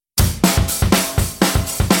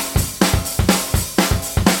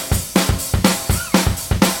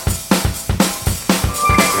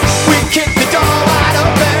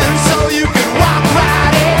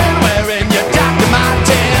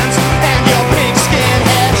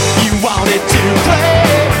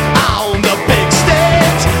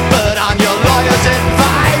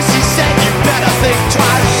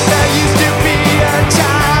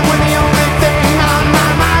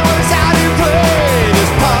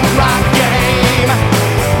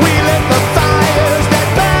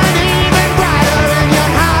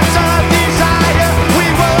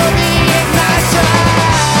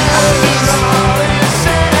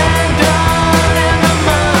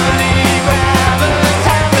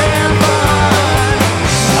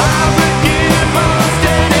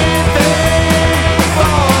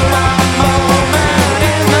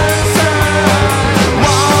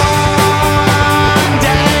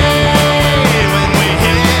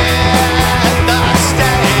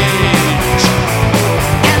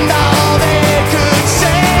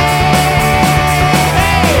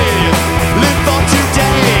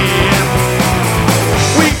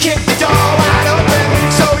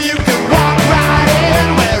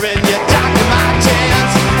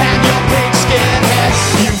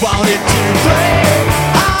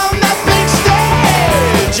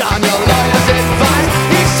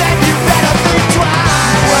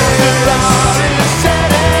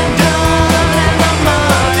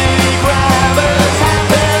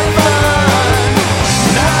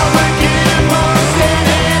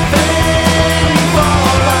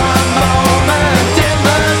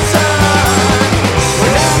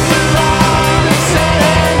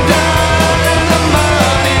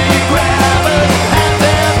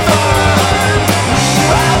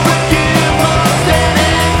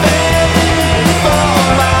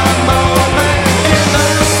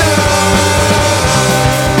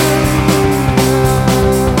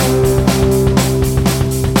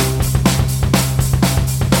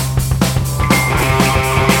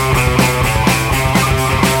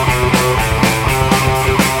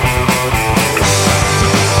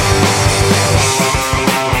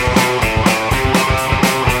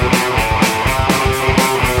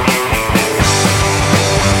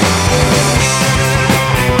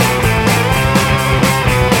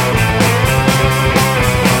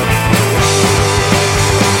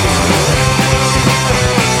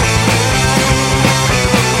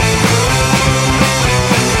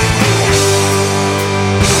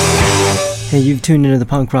Hey, you've tuned into the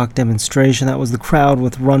punk rock demonstration. That was The Crowd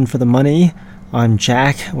with Run for the Money. I'm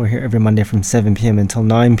Jack. We're here every Monday from 7 p.m. until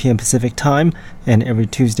 9 p.m. Pacific Time, and every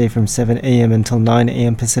Tuesday from 7 a.m. until 9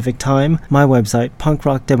 a.m. Pacific Time. My website,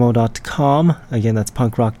 punkrockdemo.com. Again, that's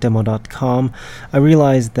punkrockdemo.com. I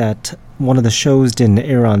realized that one of the shows didn't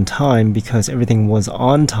air on time because everything was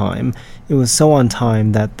on time. It was so on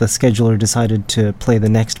time that the scheduler decided to play the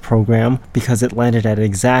next program because it landed at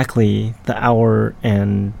exactly the hour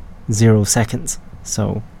and 0 seconds.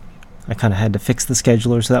 So I kind of had to fix the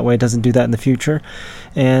scheduler so that way it doesn't do that in the future.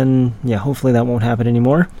 And yeah, hopefully that won't happen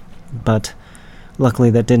anymore. But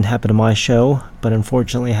luckily that didn't happen to my show, but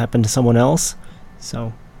unfortunately it happened to someone else.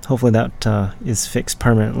 So hopefully that is fixed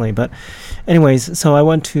permanently. But anyways, so I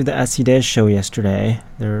went to the Acides show yesterday.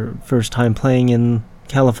 Their first time playing in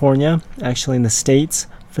California, actually in the States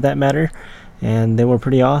for that matter. And they were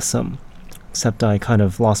pretty awesome. Except I kind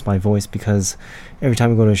of lost my voice because every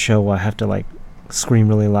time I go to a show I have to like scream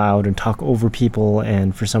really loud and talk over people,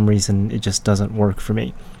 and for some reason it just doesn't work for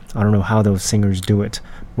me. I don't know how those singers do it,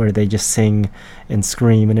 where they just sing and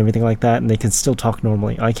scream and everything like that and they can still talk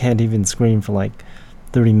normally. I can't even scream for like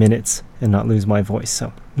 30 minutes and not lose my voice,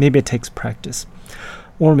 so maybe it takes practice.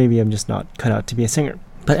 Or maybe I'm just not cut out to be a singer.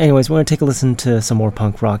 But anyways, we're going to take a listen to some more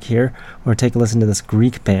punk rock here. We're going to take a listen to this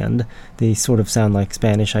Greek band. They sort of sound like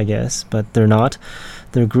Spanish, I guess, but they're not.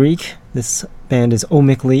 They're Greek. This band is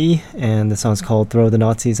Omikli, and the song's called Throw the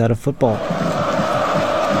Nazis Out of Football.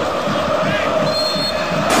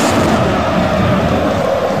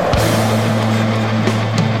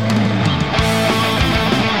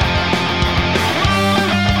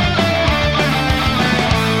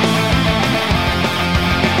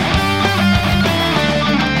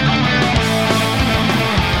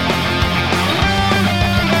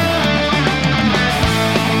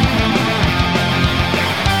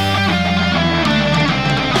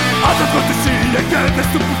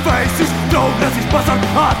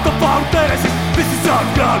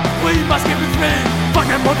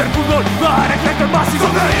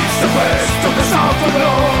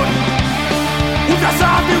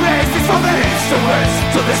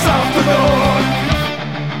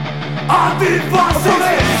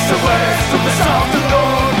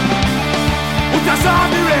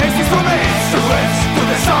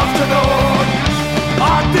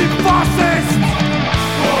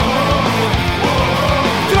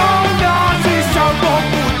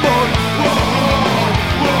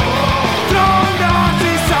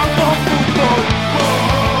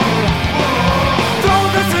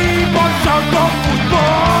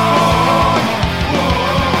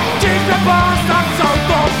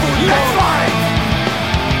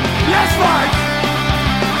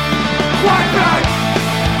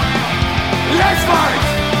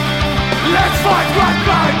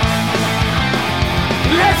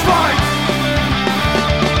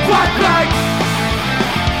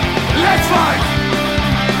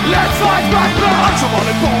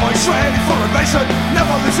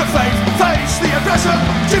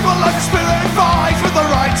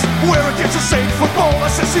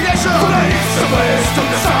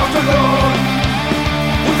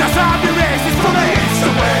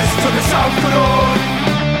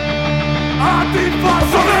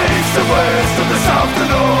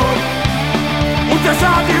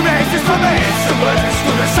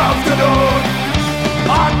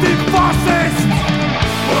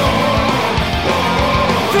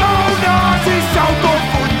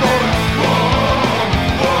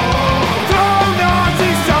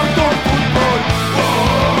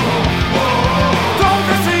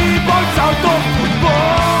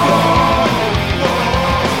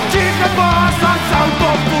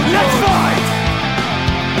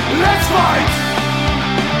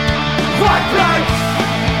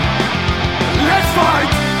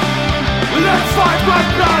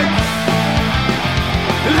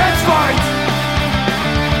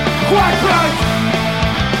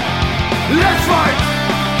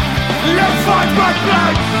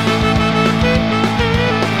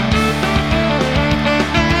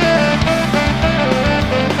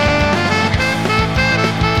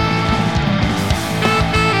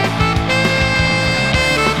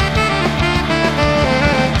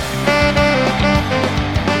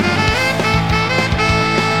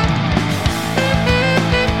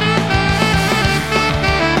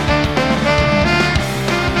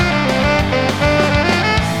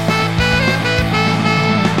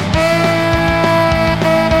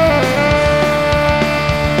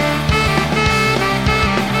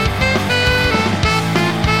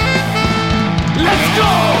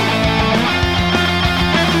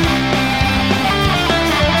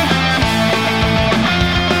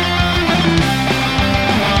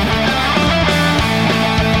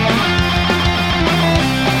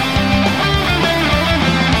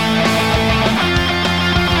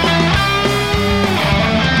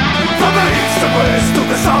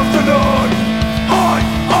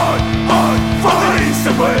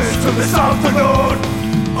 this afternoon.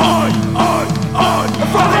 On,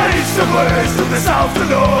 from the east and west to this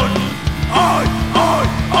afternoon. On,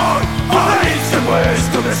 from the east and west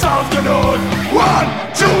to this afternoon. 1,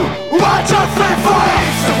 2, 1, 2, 3, 4.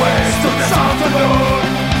 East and west to this afternoon.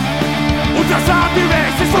 Ultrasound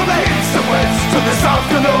directions from the east and west to this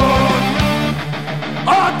afternoon.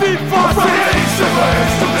 Antifa from the east and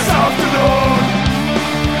west to this afternoon.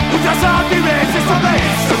 Ultrasound directions from the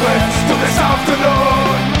east and west to this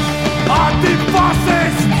afternoon.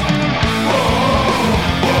 Antifascist.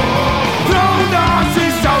 Throw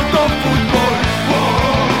Nazis out of football.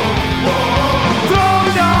 Throw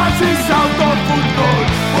Nazis out of football.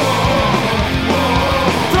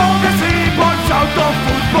 Throw the Seabots out of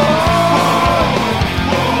football.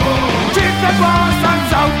 Keep the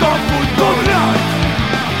bastards out of football. Good night.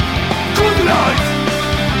 Good night.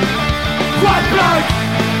 White light.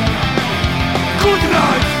 Good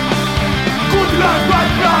night. Good night.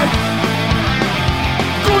 White light.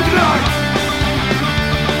 Good night.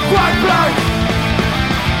 White light.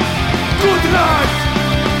 Good night.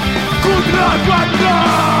 Good night. White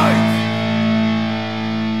light.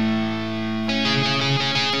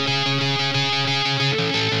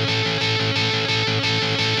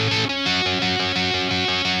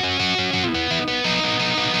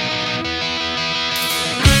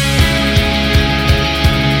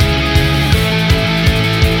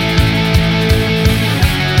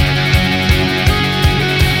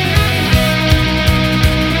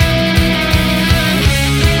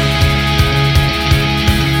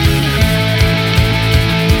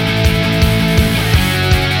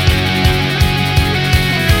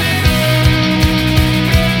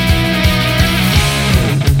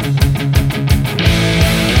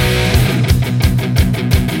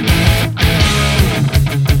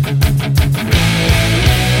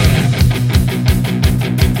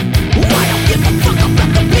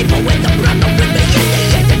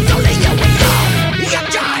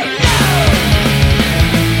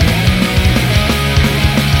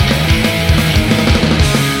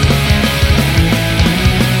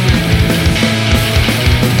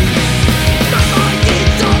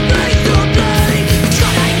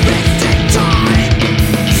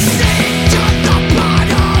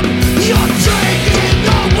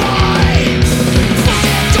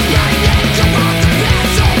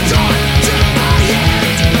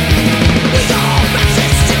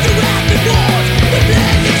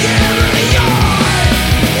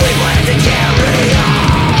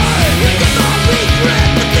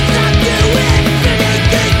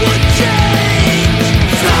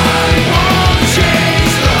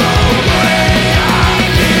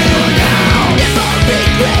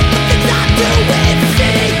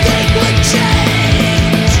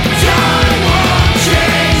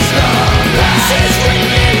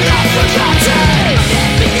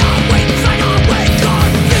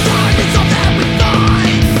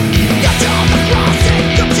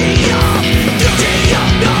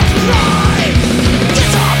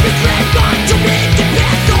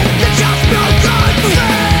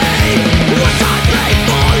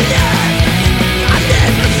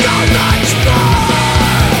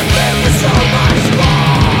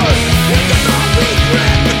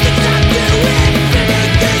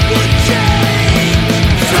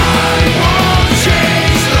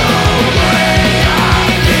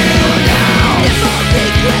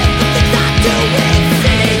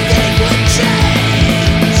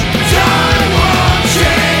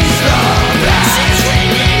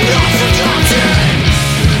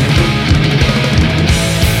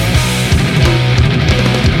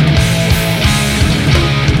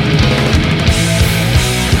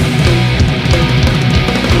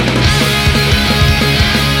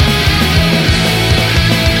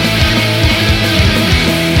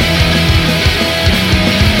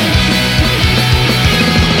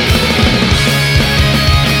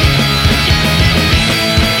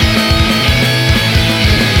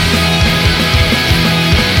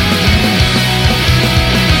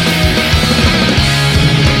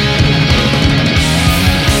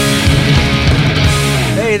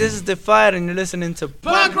 Defied, and you're listening to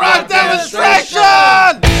Punk Rock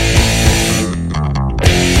Demonstration!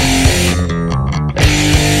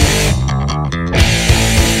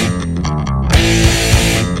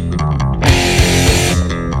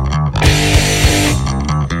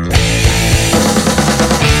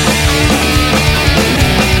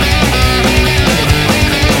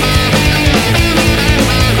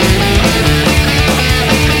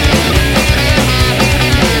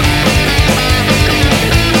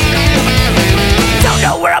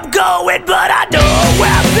 But I know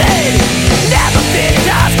where I've been. Never been in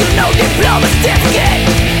high school, no diploma certificate.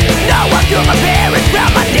 No one threw my parents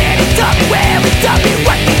round my daddy.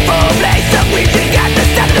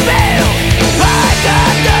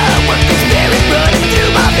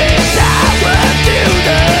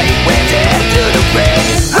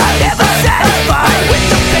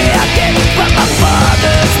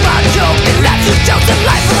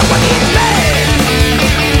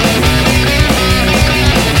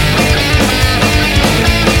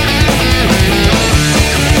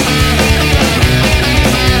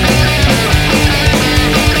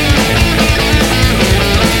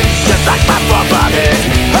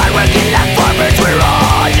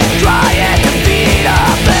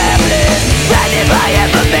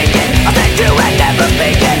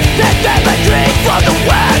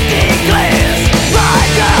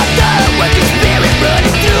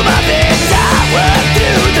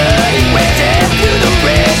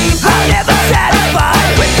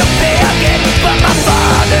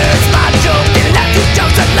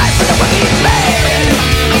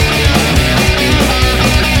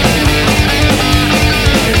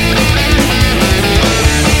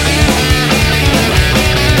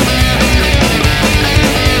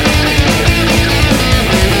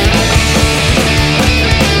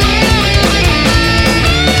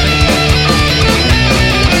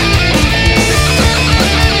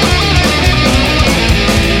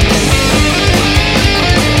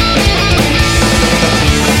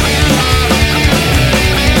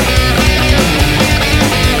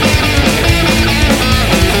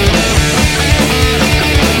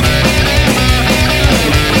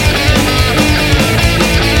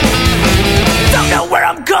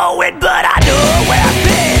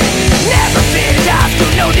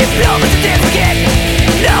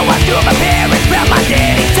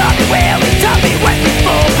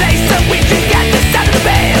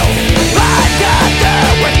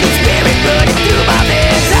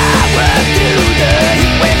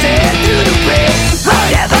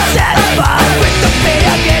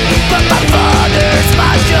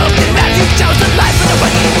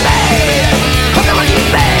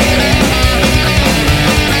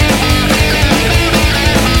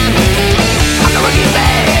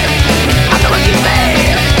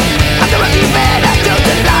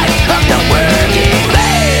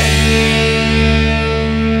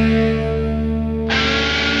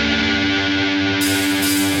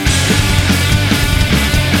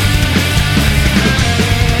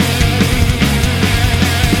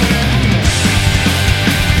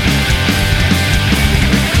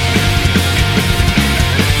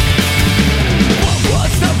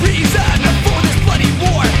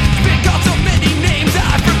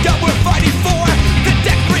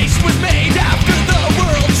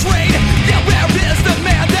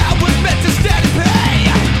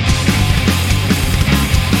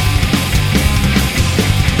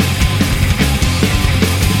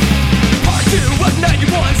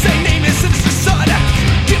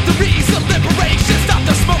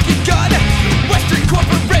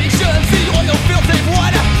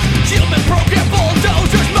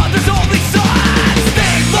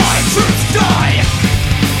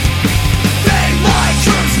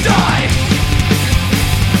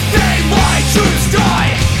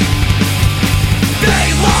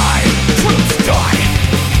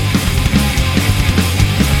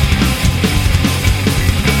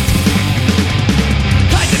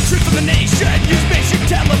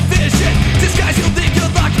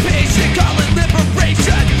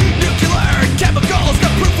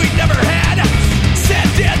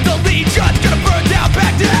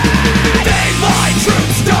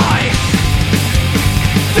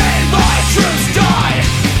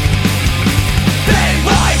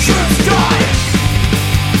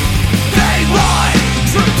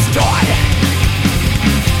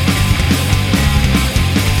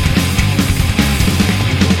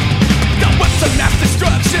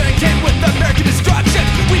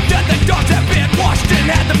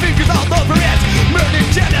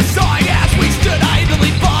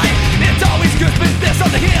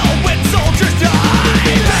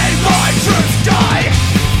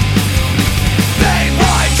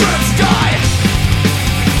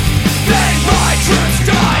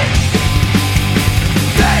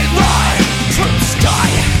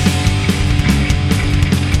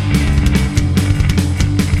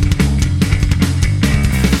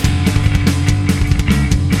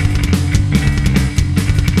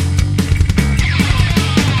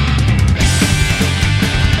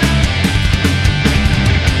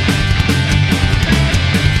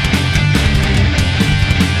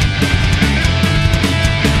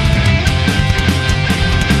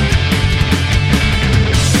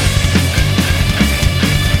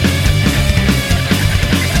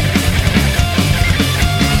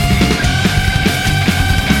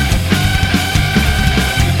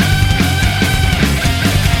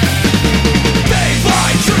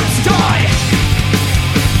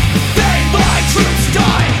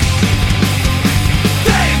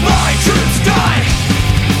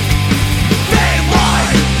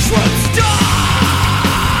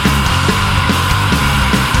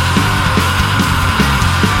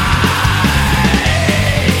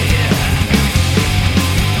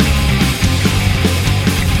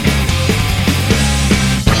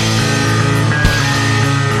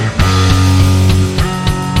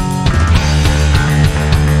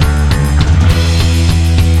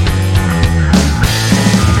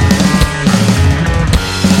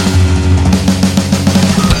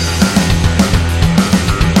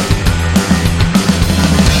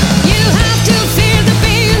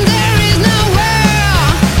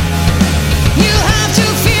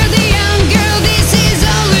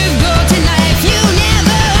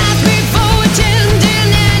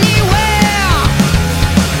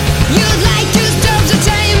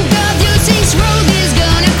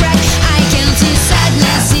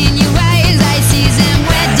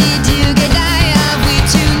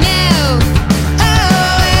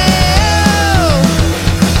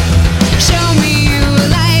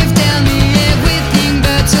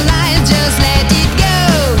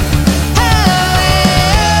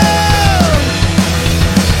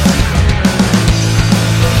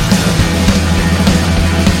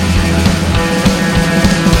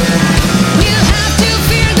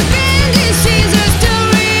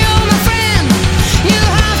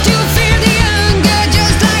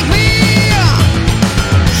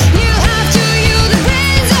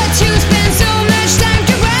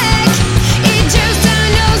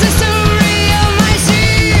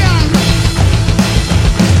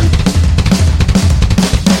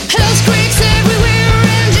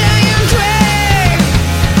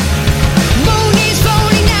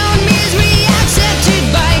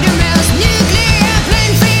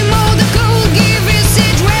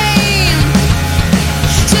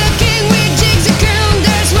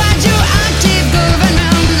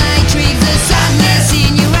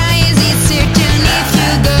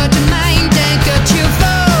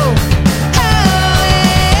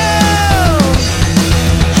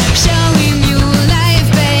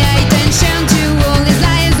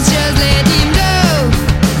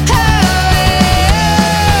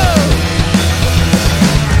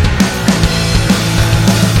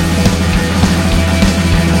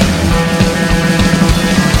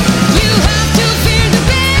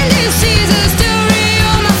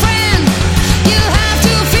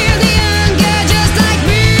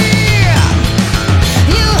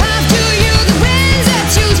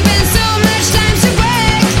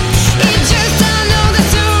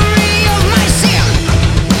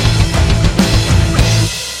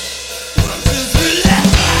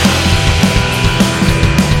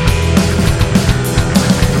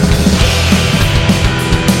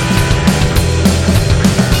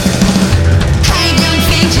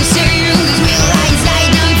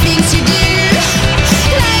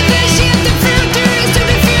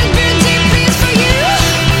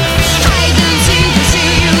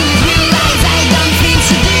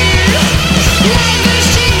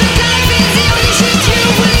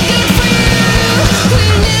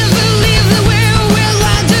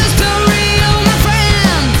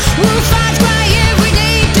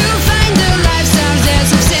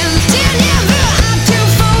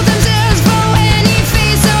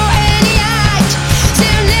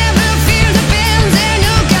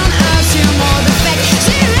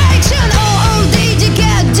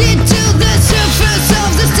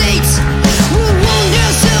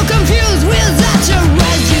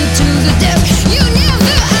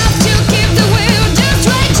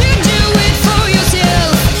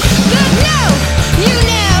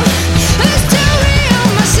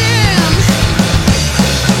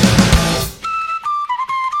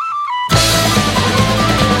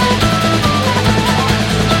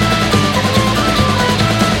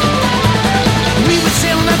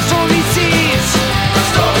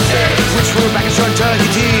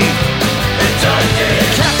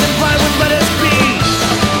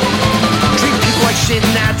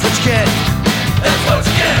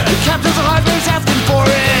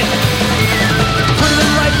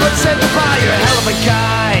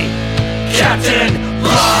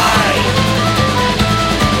 blind.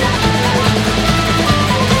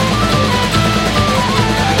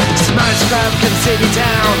 Smash Falcon City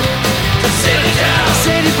town. City down,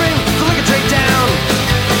 City bring the liquor trade down.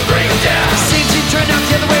 bring it down. Same team turned out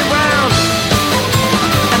the other way around.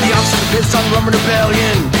 And the officer pissed on Roman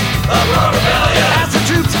Rebellion. Rebellion, Asked the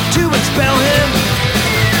troops to expel him.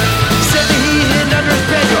 Said that he hid under his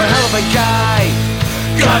bed. You're a hell of a guy.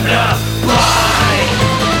 gonna fly.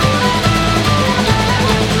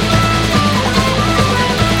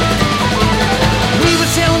 We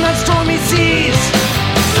were sailing on stormy seas,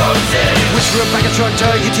 Storm City, which were back at short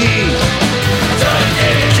targetee.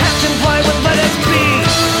 Turkey, Captain Bligh would let us be.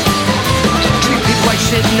 Treat people like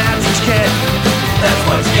shit and average kid. that's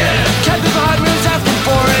what's good. Captain behind me was asking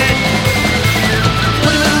for it.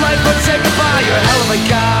 Put him in the lifeboat, say goodbye. You're a hell of a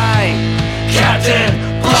guy. Captain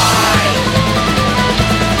Bligh.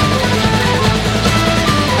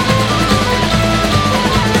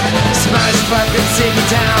 Smash Falcon City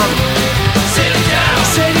town. City down,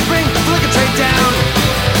 City bring the liquor trade down.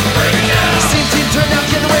 bring it down. Same team turned out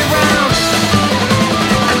the other way around.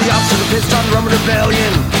 And the officer pissed on Roman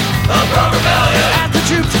Rebellion. Rebellion, Asked the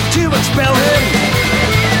troops to expel him.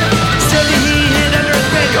 Said that he hid under his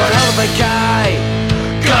bed. You're a hell of a guy.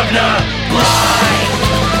 Governor Bligh.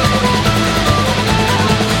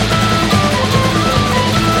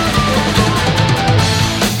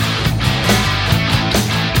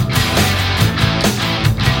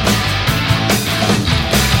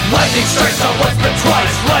 Lightning strikes on once but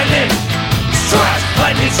twice. Lightning strikes.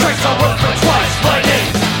 Lightning strikes on once but twice. Lightning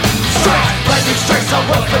strikes. Lightning strikes on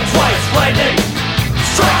once but twice. Lightning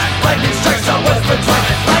strikes. Lightning strikes on once but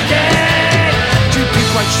twice. Lightning. Treat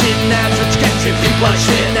people like shit and that's what you get. Treat people like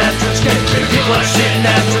shit and that's what you get. Treat people like shit and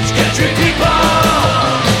that's what you get. Treat people.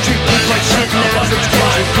 Treat people like shit and that's what you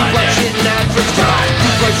get. Treat people like shit and that's what you get. Treat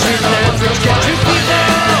people like shit and that's what you get. Treat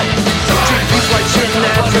people. Treat people like shit and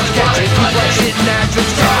that's what you get. Treat people like shit and that's what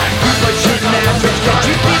you get. Treat people like shit and that's what you get.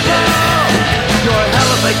 Treat people. You're a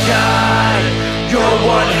hell of a guy. You're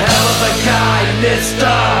one hell of a guy,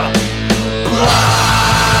 Mr. Bligh.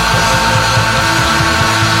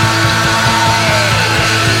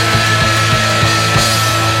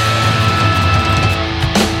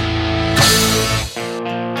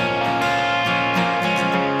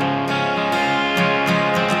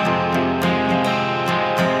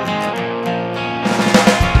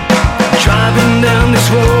 Driving down this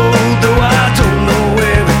road, though I don't know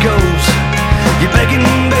where it goes. You're begging,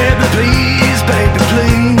 baby, please, baby,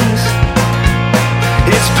 please.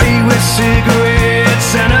 It's paid with cigarettes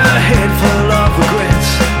and a head full of regrets.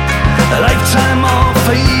 A lifetime of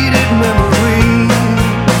faded memories.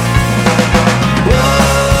 Whoa,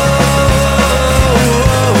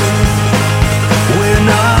 we're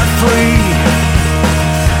not free.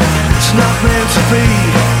 It's not meant to be.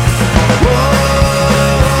 Whoa.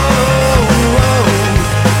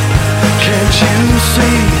 Can't you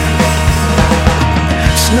see?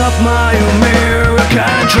 It's not my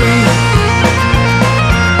American dream.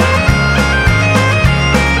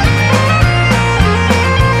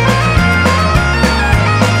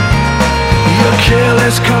 Your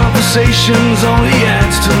careless conversations only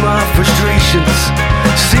adds to my frustrations.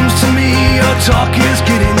 Seems to me your talk is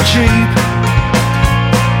getting cheap,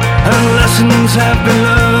 and lessons have been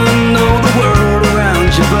learned, though the world around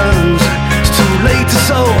you burns. It's too late to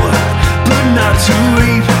sow, but not to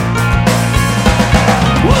reap.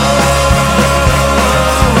 Whoa,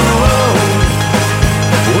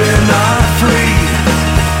 we're not free.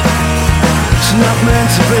 It's not meant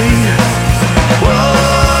to be. Whoa,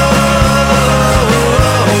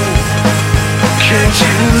 can't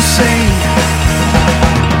you see?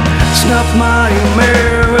 It's not my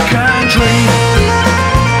American dream.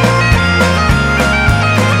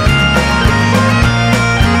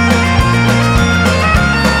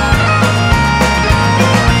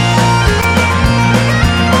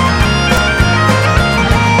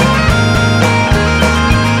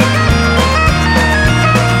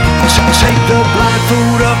 Take the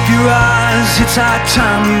blindfold off your eyes. It's high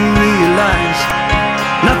time you realize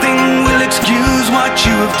nothing will excuse what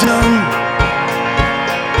you have done.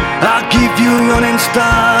 I'll give you a running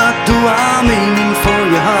start, though I'm aiming for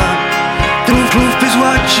your heart. The truth is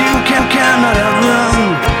what you cannot outrun.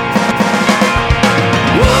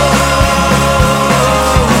 Whoa,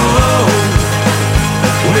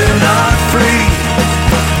 we're not free.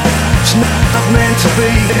 It's not meant to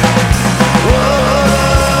be. Whoa.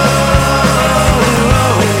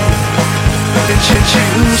 Can't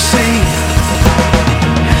you see?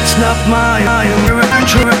 It's not my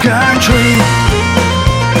American dream.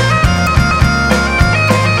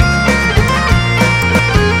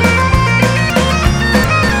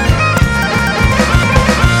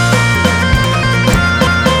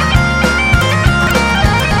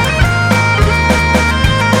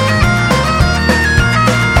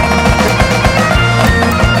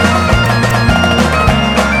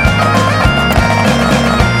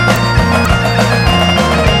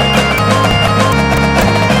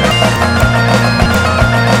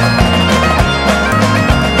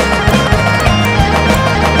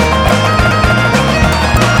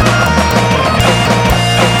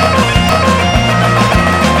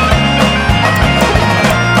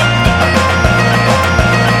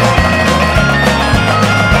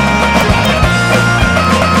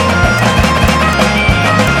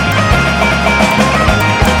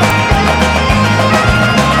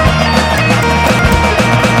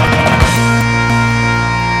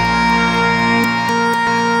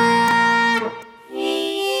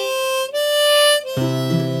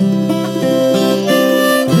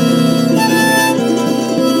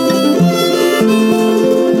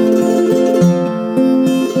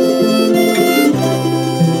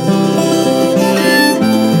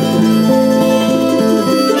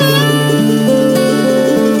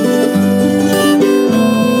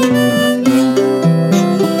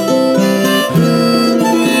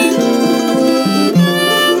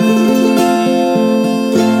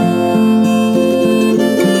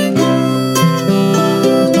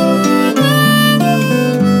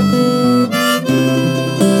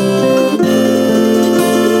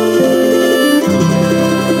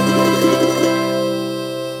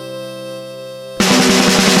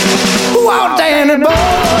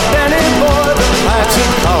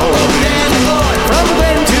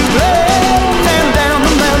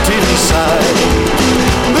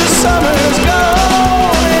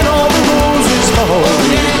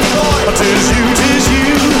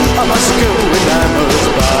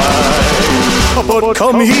 But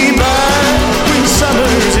come he back when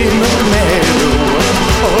summer's in the meadow,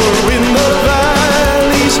 or in the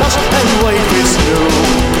valleys hushed and white with snow.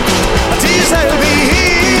 'Tis I'll be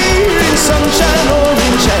here in sunshine or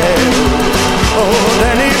in shadow. Oh,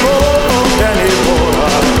 Danny boy,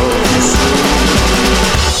 I love you so.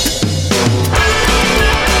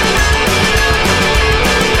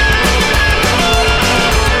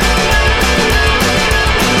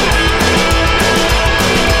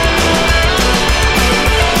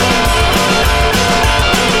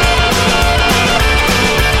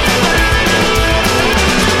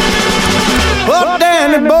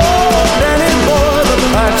 Danny boy, the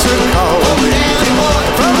pipes are calling.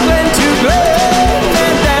 From glen to glen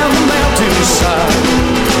and down the mountainside.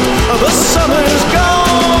 The summer's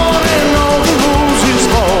gone and all the roses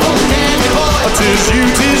fall. 'Tis you,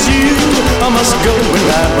 I must go and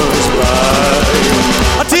I must buy.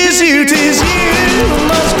 'Tis you,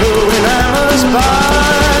 must go and I must buy.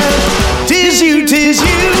 'Tis you,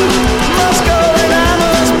 must go and I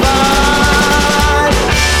must buy.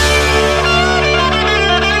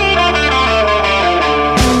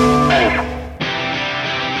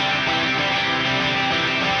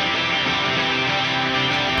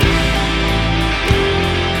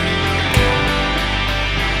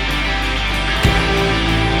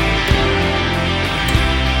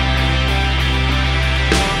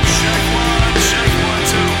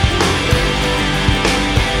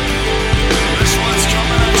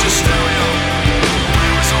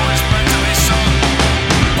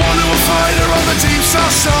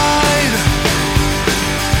 Outside,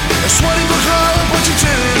 a sweating for color, what you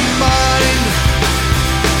did in mind.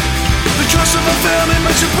 The trust of a family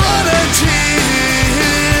makes your blood and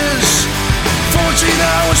tears. 14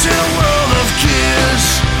 hours in a world of kids.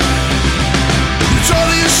 You told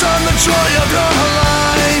your son the joy of your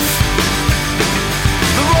life,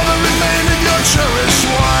 the role that remained in your cherished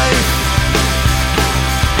wife.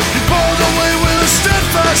 You pulled away with a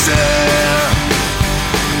steadfast air.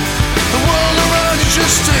 The world around you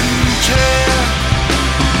just didn't care.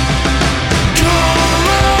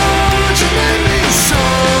 God, you made me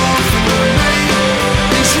soft and you made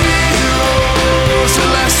these heroes to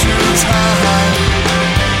last through time.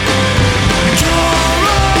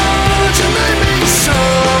 God, you made me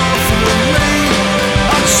soft and you made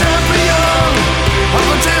a champion of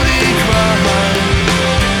a daily crime.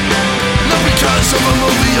 Not because of a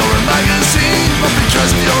movie or a magazine, but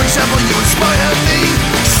because of your example you inspire me.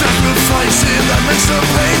 Sacrificing that makes the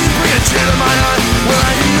pain, you bring a tear to my eye when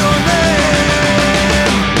I hear your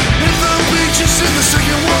name. In the beaches in the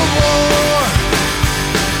Second World War,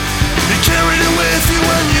 you carried it with you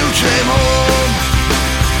when you came home.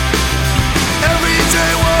 Every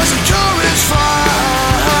day was a courage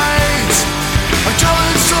fight, a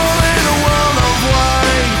colored soul in a world of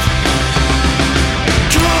white.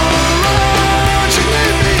 Courage, you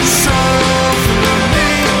made me soft for me.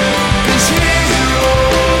 These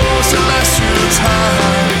heroes to last through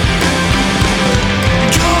time.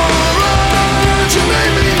 Courage, you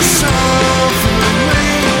made me soft for me.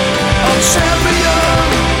 A champion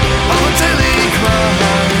of a daily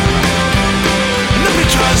crime. Not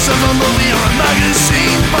because of a movie or a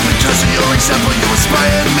magazine, but because of your example you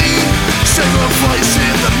inspired me.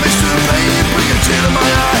 Sacrificing the mixed of pain, you bring a tear to my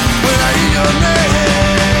eye when I hear your name.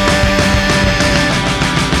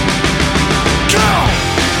 Go!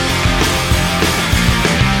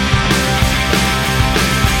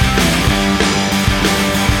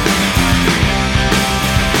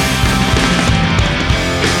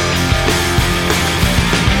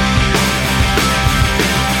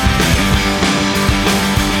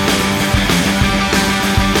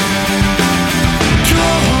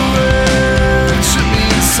 Courage, it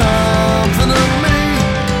means something to me.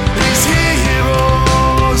 These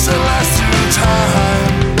heroes that last through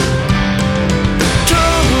time.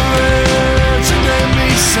 Courage, it gave me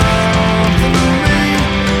something to me.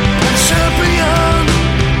 A champion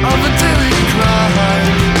of a daily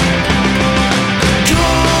crime.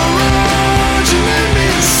 Courage, it gave me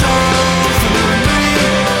something to me.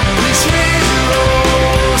 These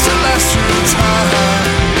heroes that last through time.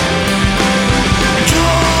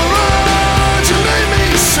 Courage, you made me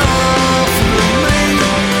soft for me.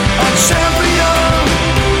 A champion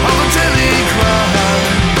of a daily crime.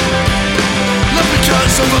 Not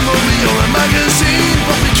because of a movie or a magazine,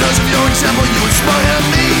 but because of your example you inspire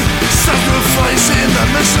me. Sacrificing the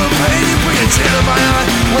mist of pain, you bring a tear to my eye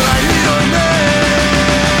when I hear your name.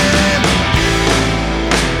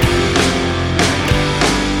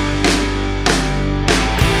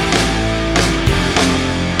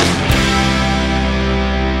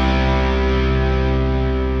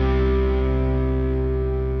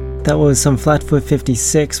 that was some Flatfoot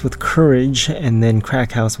 56 with Courage, and then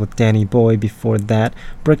Crack House with Danny Boy before that.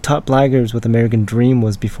 Bricktop Blaggers with American Dream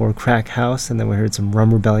was before Crack House, and then we heard some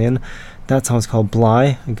Rum Rebellion. That song was called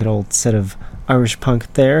Bly, a good old set of Irish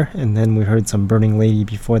punk there, and then we heard some Burning Lady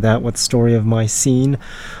before that with Story of My Scene.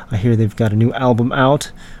 I hear they've got a new album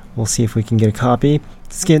out. We'll see if we can get a copy.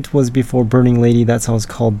 Skint was before Burning Lady. That song was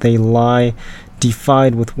called They Lie.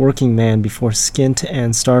 Defied with Working Man before Skint,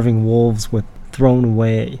 and Starving Wolves with Thrown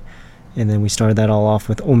Away. And then we started that all off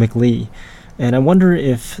with Omic Lee. And I wonder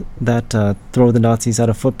if that throw the Nazis out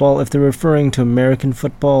of football, if they're referring to American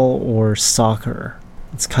football or soccer.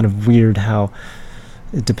 It's kind of weird how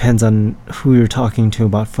it depends on who you're talking to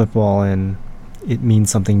about football and it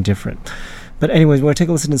means something different. But anyways, we're going to take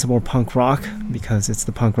a listen to some more punk rock because it's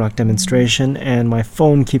the punk rock demonstration, and my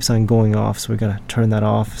phone keeps on going off, so we're going to turn that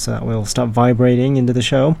off so that way it'll stop vibrating into the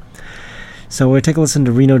show. So we're going to take a listen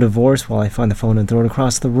to Reno Divorce while I find the phone and throw it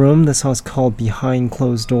across the room. This song's called Behind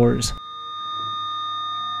Closed Doors.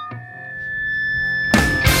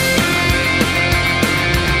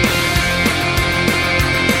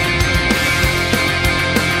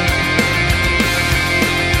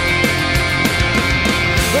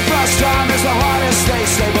 The first time is the hardest, they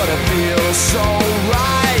say, but it feels so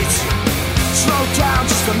right. Slow down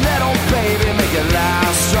just a little, baby, make it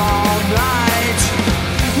last all night.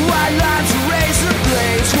 White lines and razor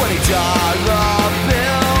blades, $20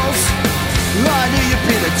 bills. I knew you'd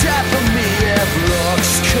be the death of me if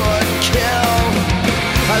looks could kill.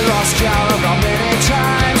 I lost count of how many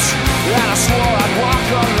times that I swore I'd walk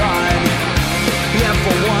a line, and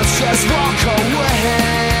for once just walk away.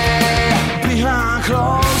 Behind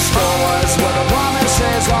closed doors where the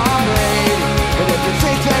promises are made, and if you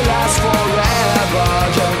think they last forever,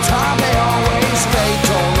 your time they always fade.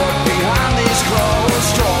 Don't look behind these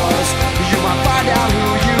closed doors, you might find out who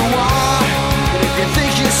you are. And if you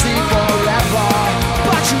think you see forever,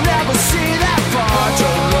 but you never see that far,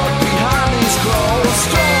 don't look behind these closed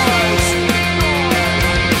doors.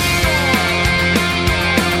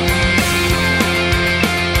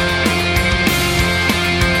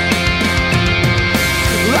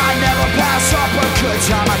 I never pass up a good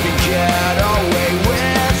time I can get away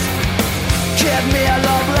with. Give me a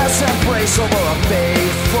loveless embrace over a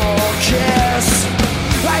faithful kiss.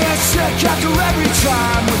 I get sick after every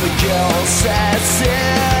time when the guilt sets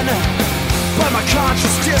in, but my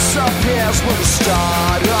conscience disappears when we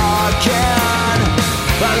start again.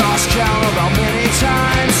 I lost count of how many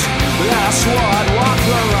times that I swore I'd walk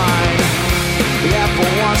the line, and for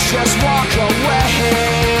once just walk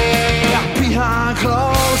away. Behind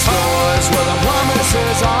closed doors where the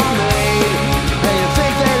promises are made, and you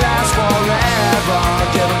think they last forever.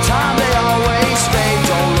 Give them time, they always fade.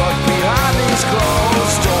 Don't look behind these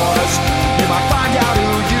closed doors, you might find out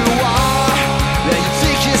who you are. Yeah, you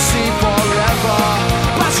think you see forever,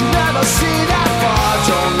 but you never see that far.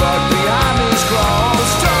 Don't look behind these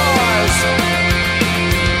closed doors.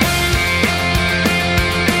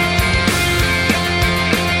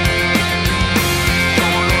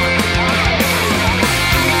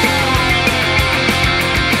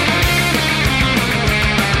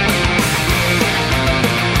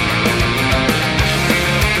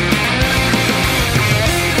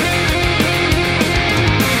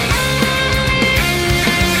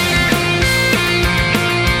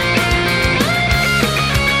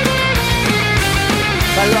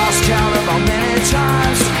 I lost count of how many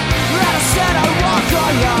times that I said I'd walk the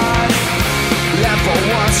line, and for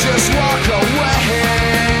once just walk away.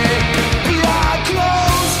 Behind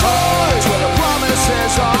closed doors where the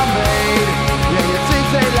promises are made, yeah, you think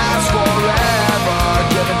they last forever.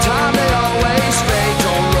 Given time they always fade.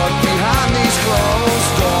 Don't look behind these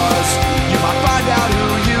closed doors, you might find out who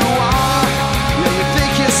you are. Yeah, you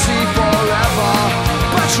think you see forever,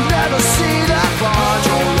 but you never see that far.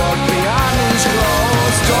 Don't look behind these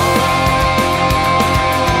closed doors.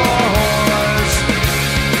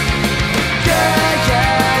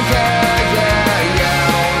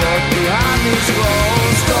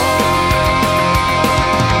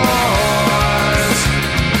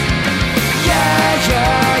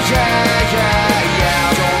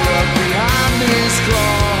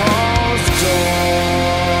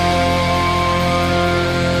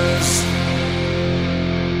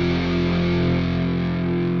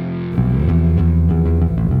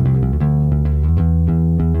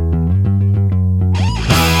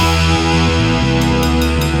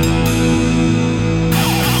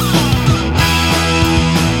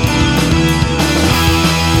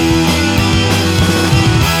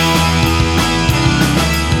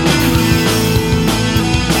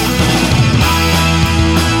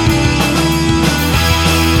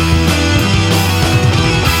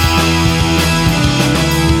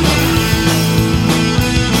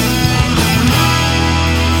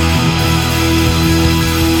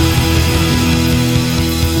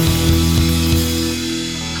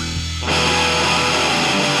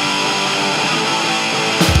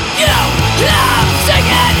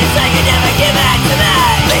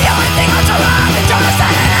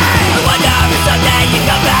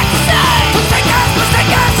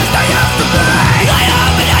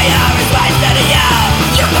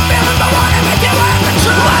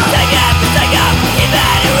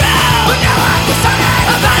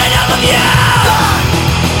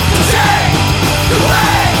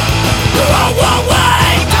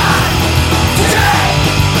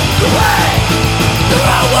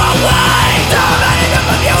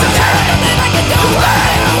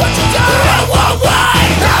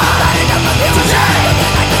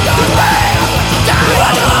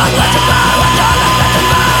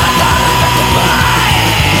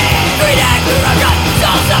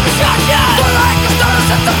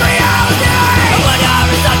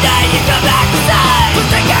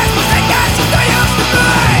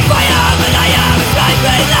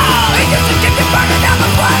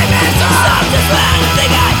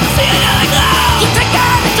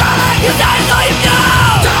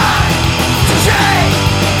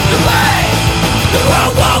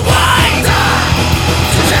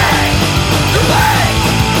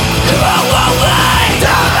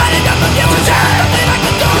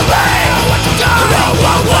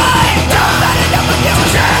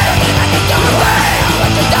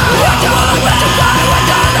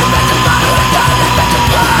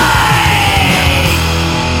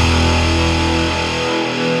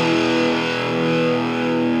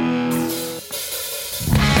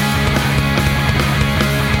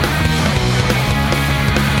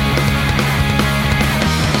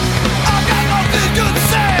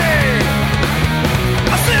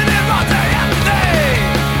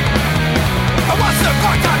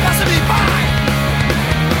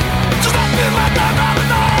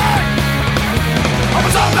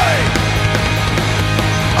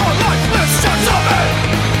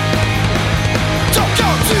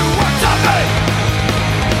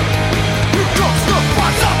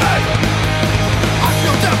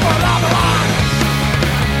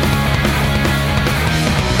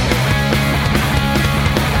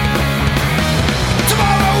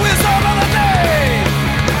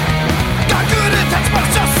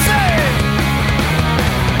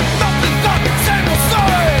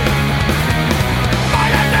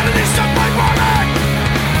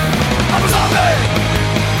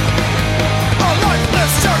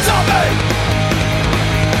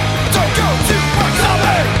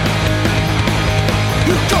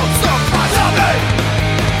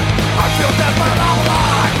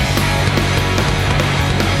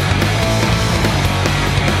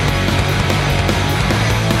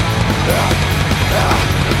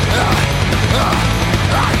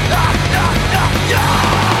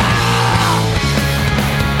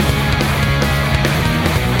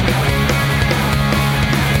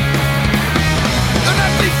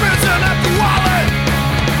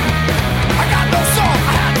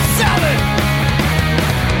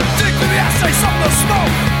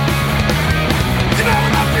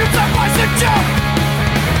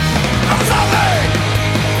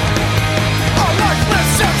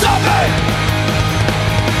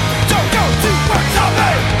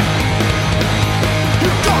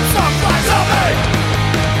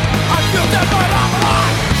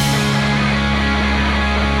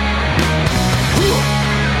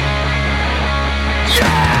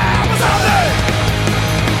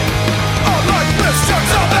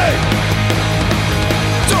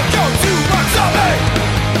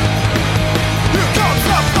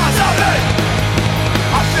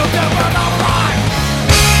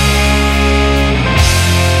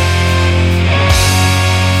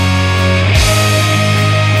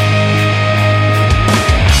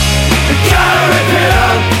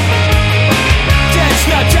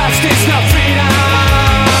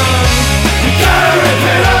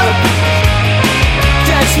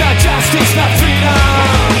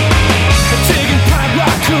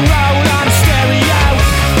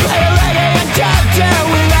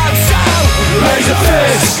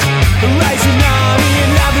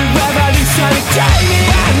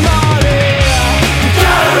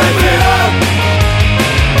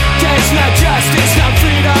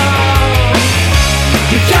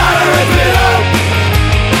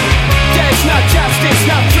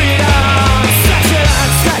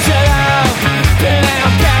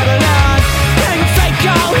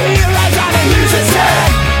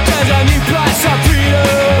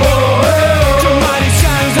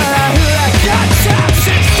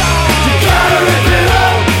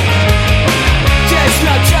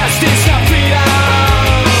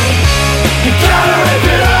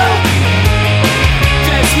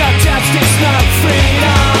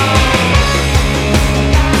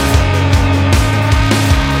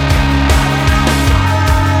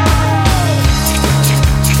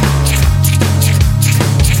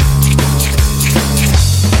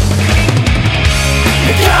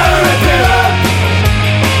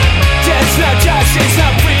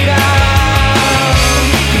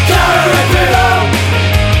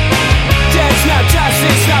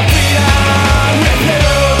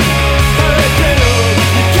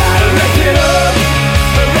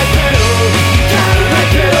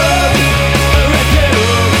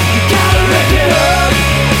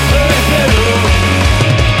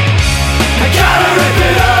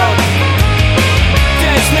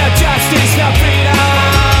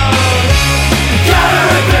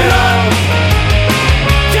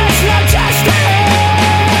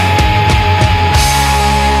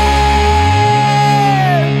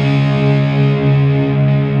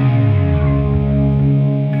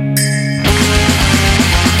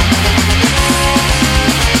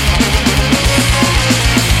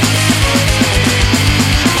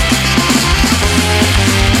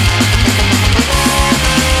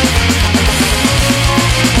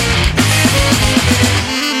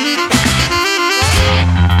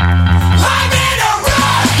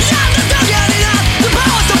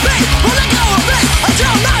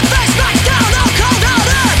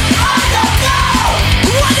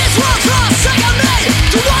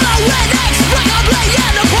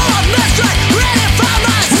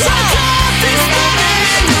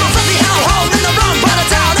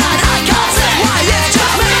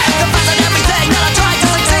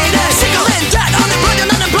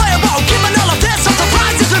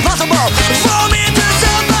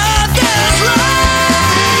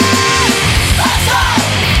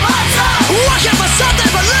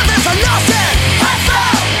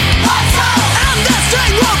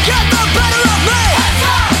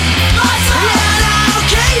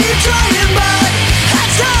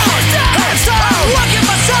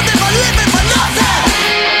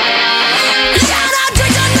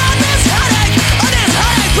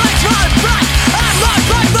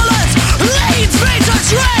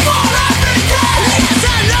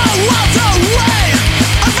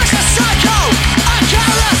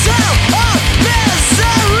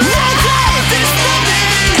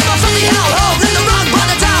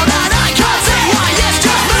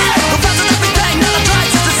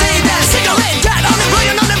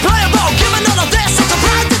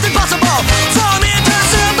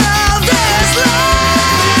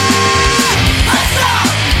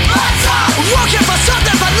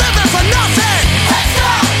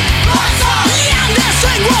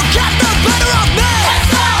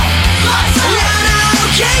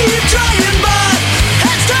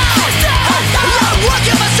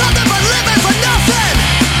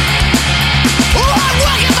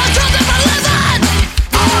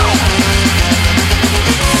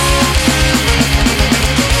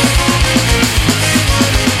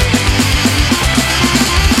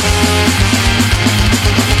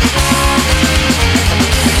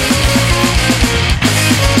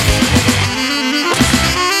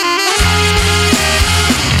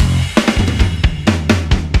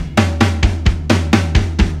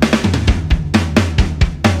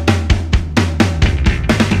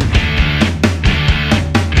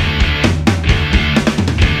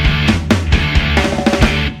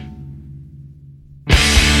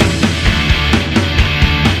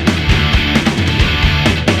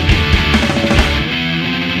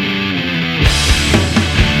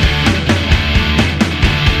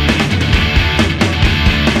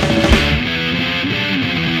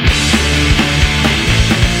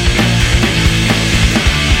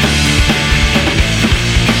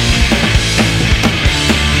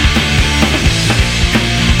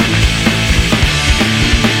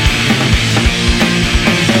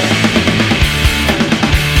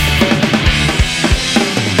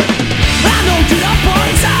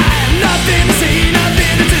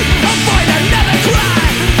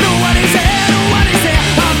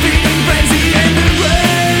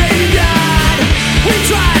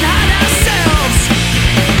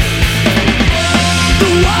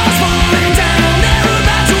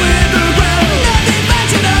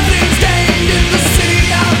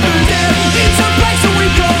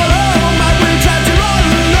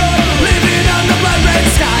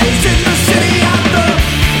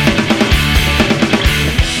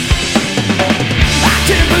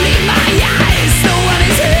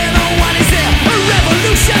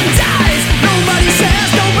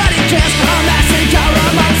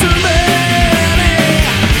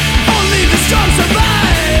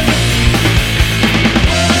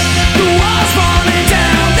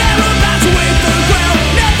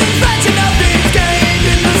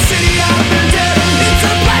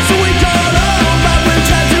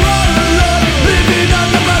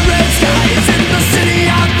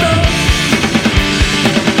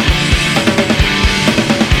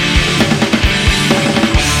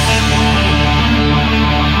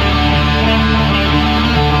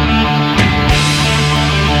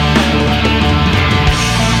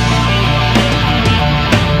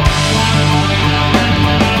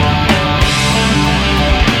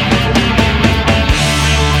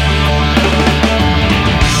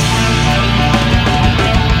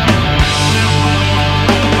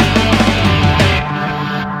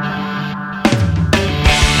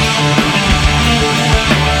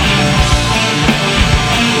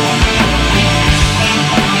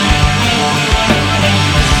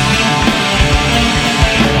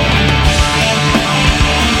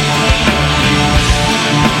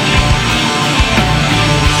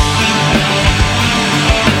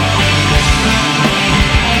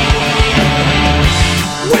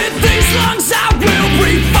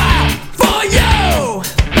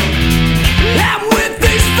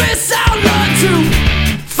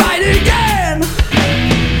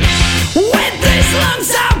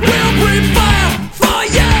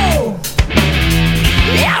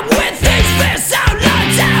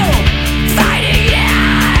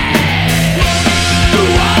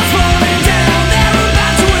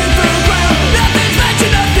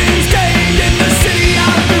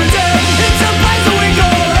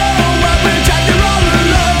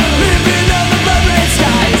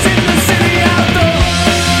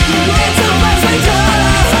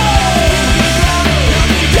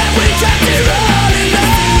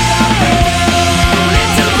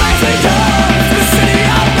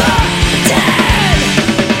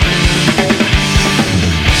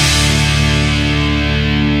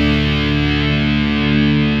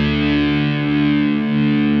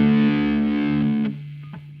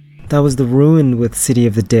 That was The Ruin with City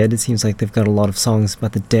of the Dead. It seems like they've got a lot of songs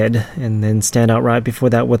about the dead. And then Standout Riot before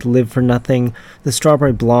that with Live for Nothing. The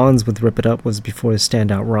Strawberry Blondes with Rip It Up was before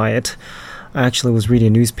Standout Riot. I actually was reading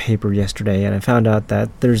a newspaper yesterday and I found out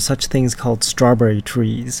that there's such things called strawberry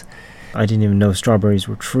trees. I didn't even know strawberries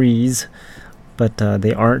were trees, but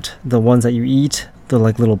they aren't. The ones that you eat, they're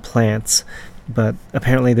like little plants. But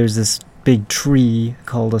apparently there's this big tree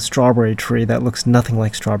called a strawberry tree that looks nothing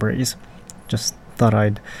like strawberries. Just thought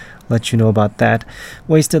I'd let you know about that.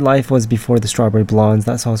 Wasted Life was before the Strawberry Blondes.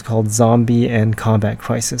 That song's called Zombie and Combat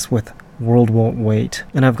Crisis with World Won't Wait.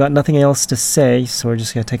 And I've got nothing else to say, so we're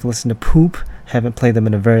just going to take a listen to Poop. Haven't played them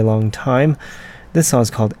in a very long time. This song's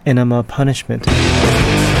called Enema Punishment.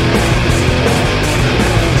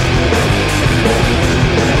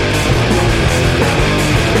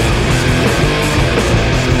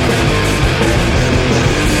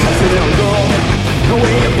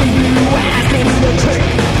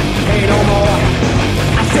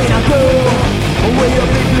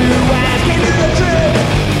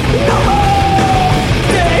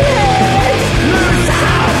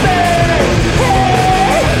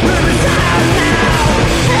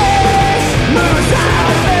 Moose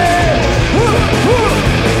out!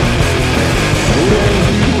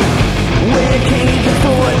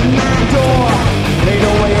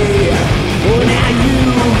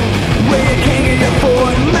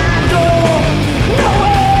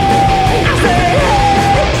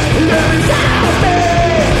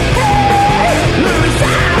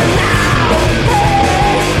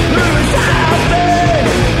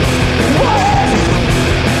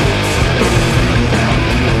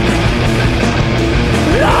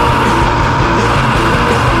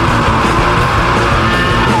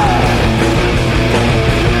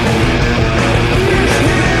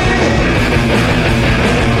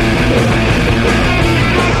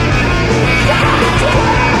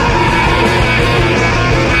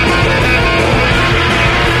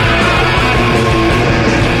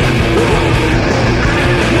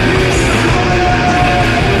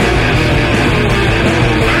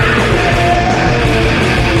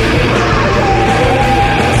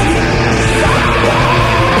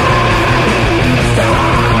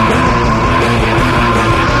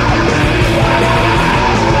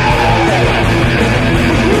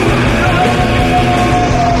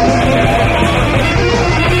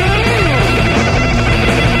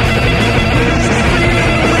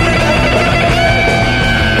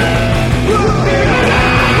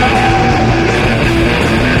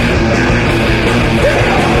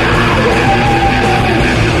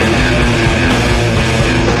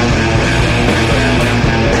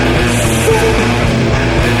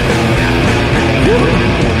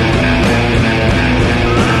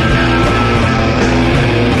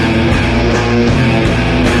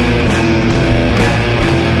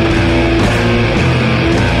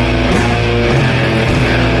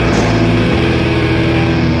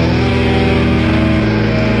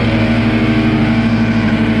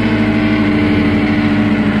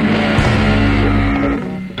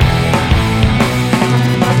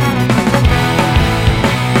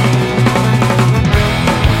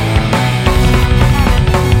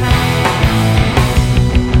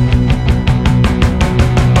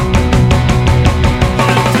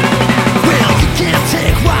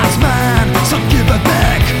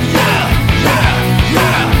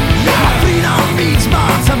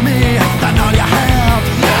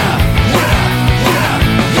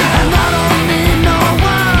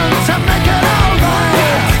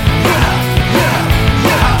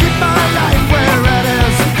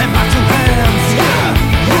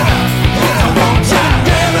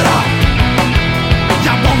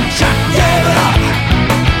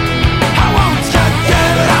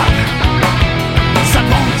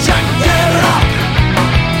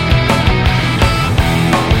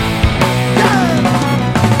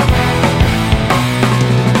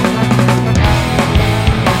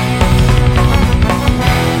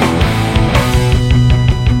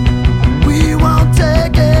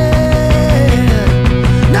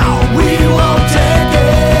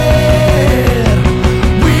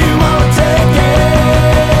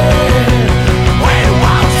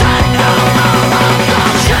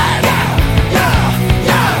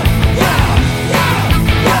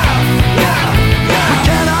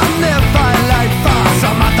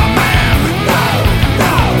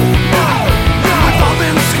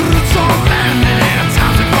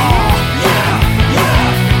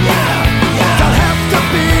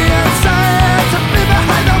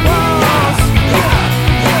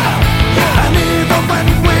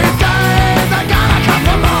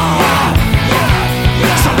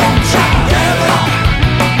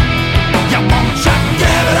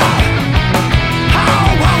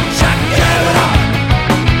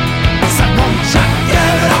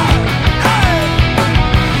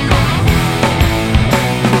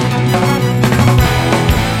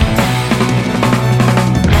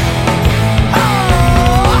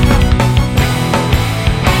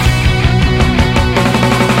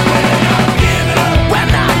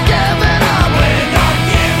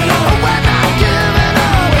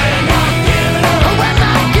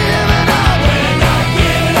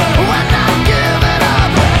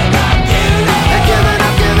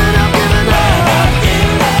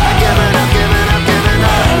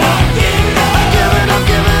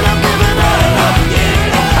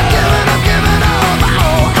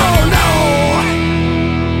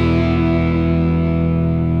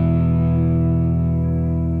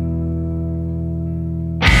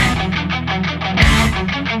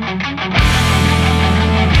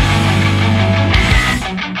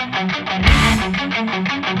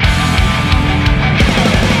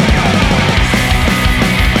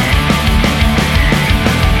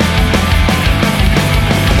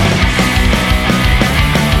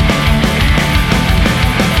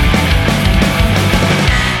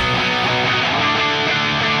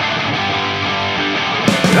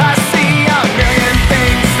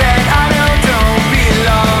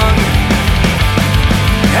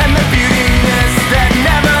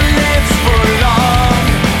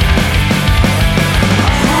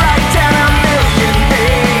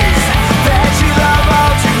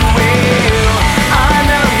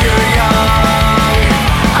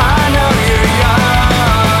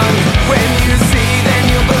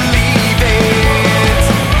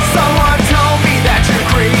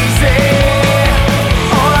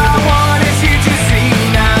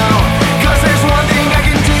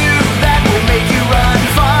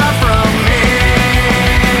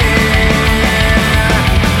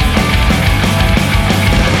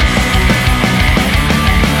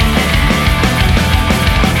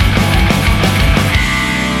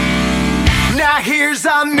 here's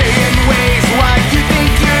a million ways why you think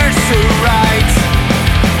you're so right.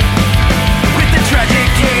 With the tragic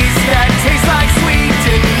case that tastes like sweet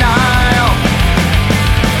denial.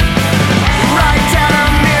 Write down a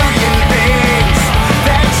million things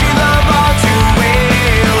that you love all too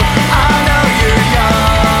well. I know you're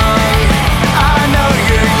young, I know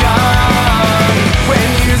you're young. When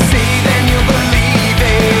you see, then you'll believe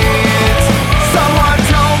it. Someone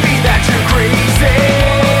told me that you're crazy.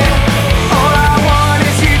 All I want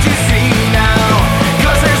is you to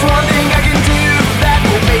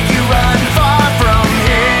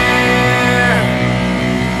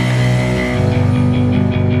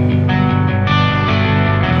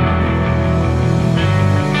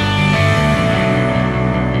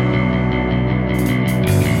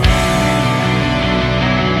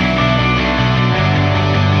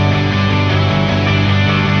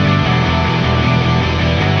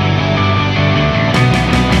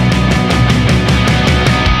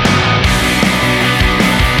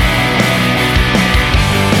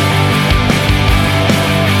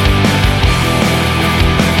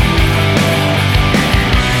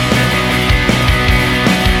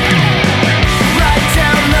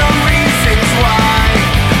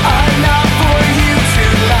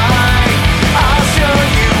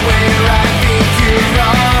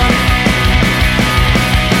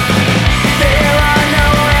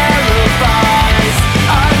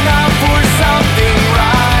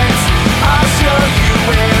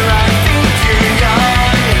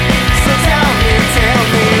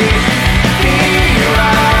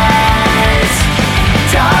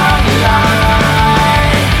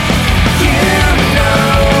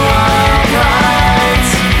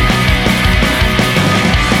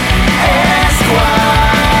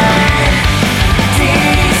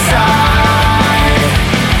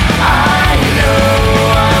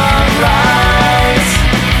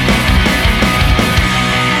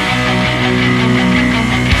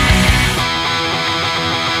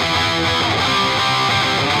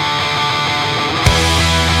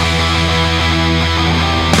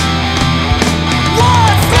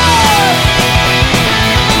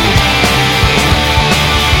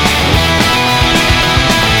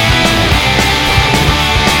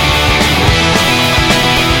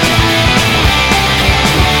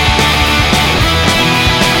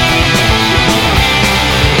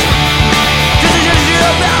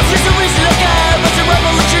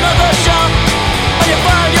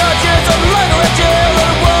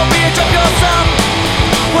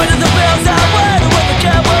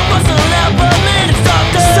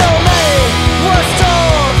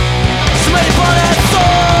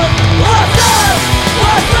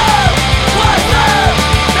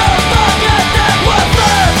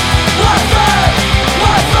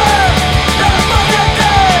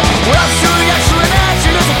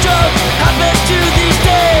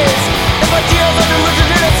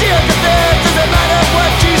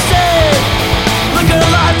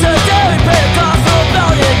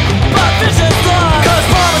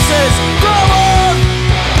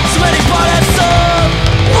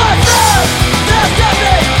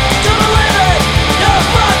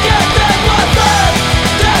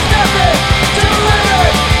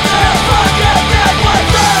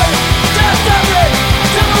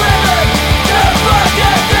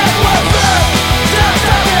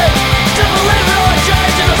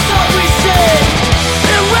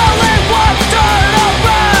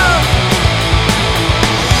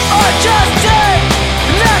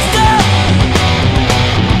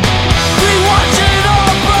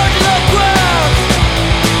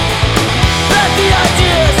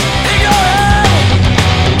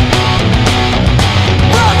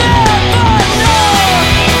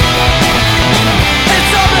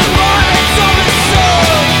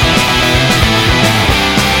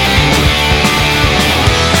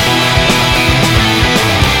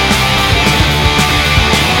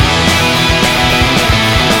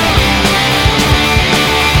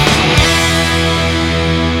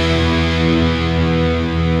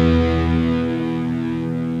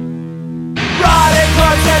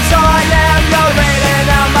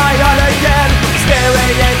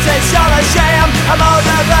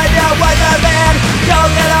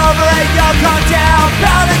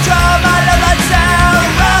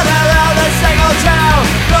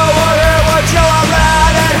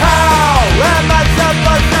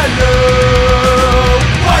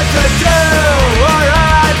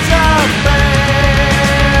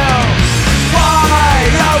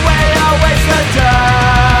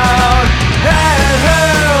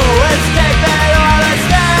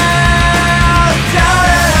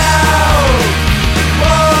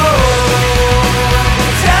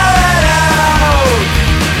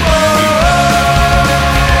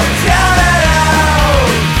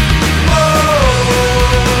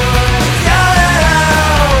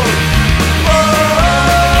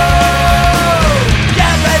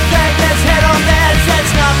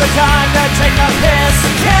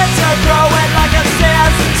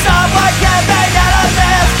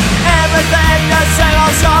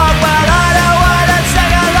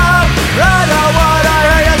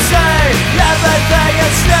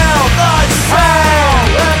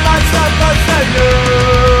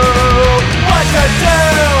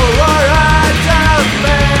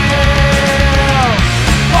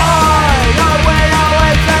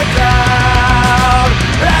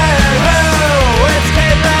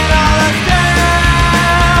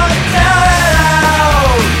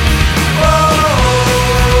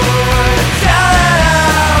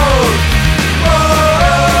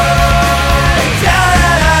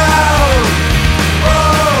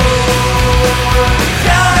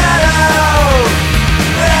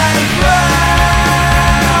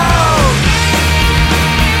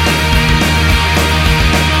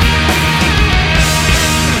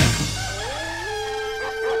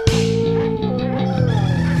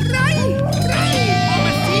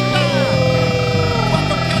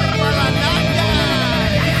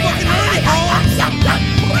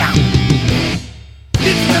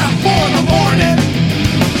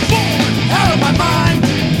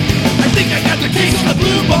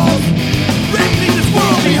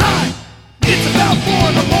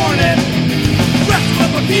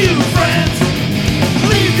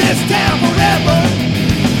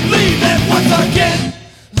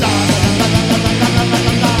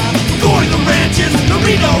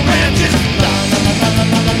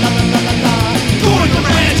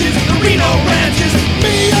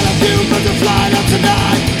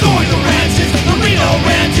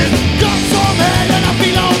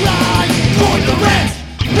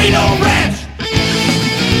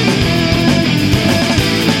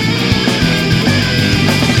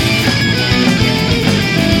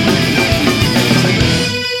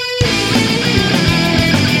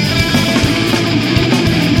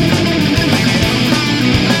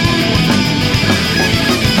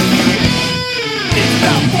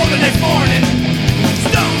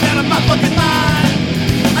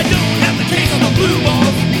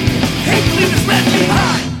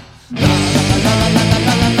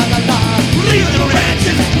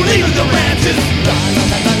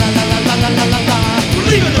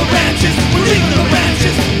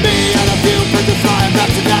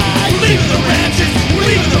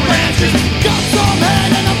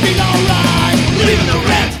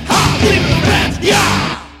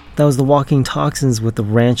That was the Walking Toxins with the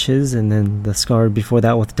Ranches, and then the Scarred before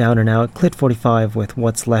that with Down and Out. Clit 45 with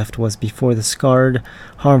What's Left was before the Scarred.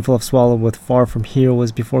 Harmful of Swallow with Far From Here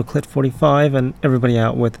was before Clit 45, and Everybody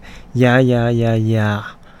Out with Yeah, Yeah, Yeah,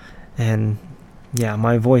 Yeah. And yeah,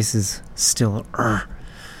 my voice is still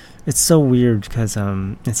It's so weird because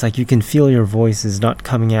it's like you can feel your voice is not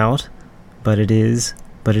coming out, but it is,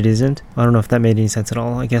 but it isn't. I don't know if that made any sense at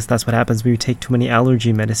all. I guess that's what happens when you take too many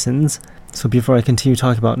allergy medicines. So before I continue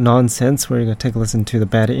talking about nonsense, we're going to take a listen to the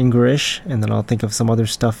Bad English, and then I'll think of some other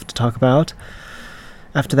stuff to talk about.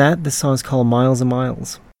 After that, this song is called Miles and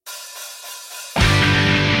Miles.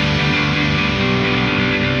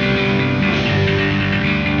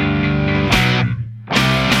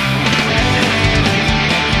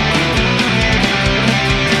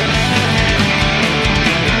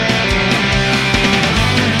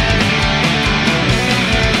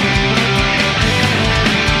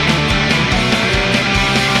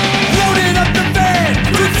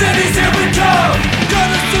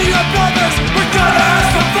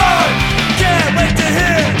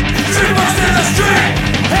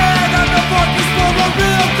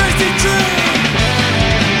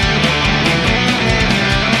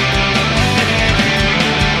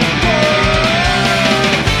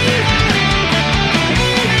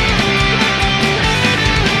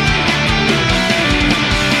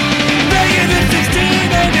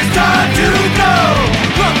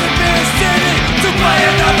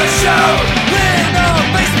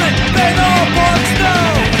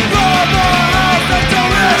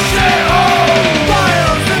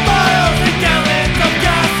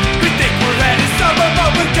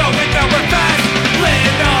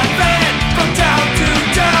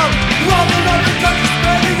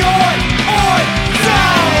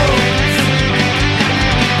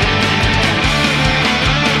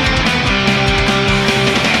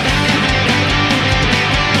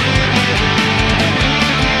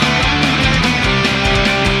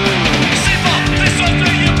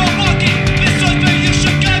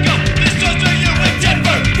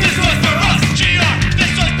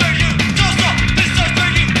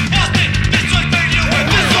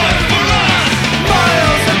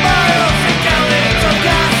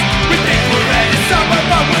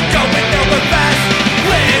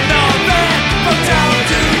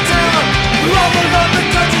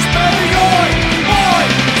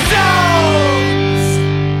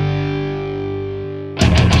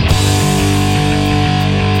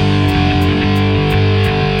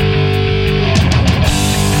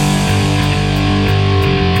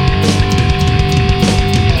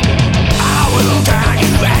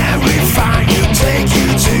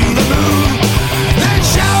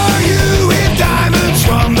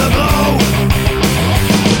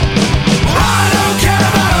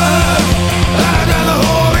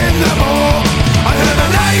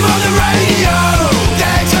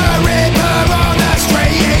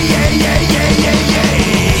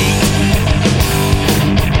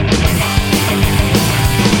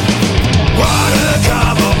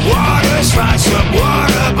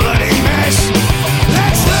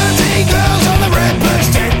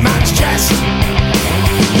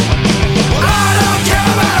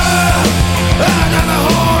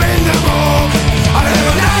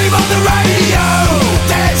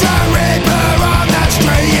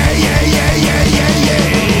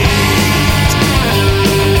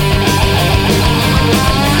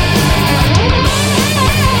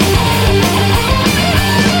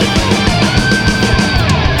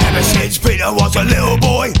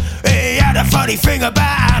 Thing about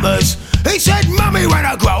hammers. He said, Mummy, when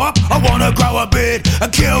I grow up, I wanna grow a beard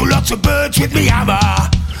and kill lots of birds with me hammer.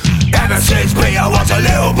 Ever since Peter was a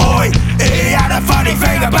little boy, he had a funny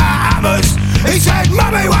thing about hammers. He said,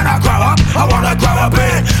 Mummy, when I grow up, I wanna grow a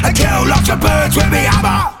beard and kill lots of birds with me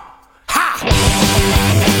hammer.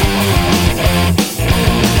 Ha!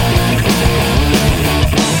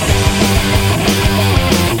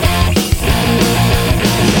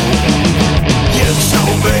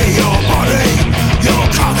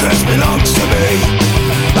 Belongs to me.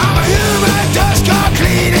 I'm a human dust car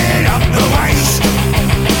cleaning up the waste.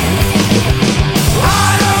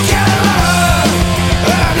 I don't care about her,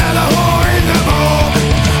 another whore in the morgue.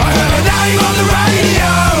 I heard her name on the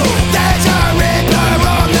radio. There's a ripper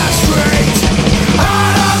on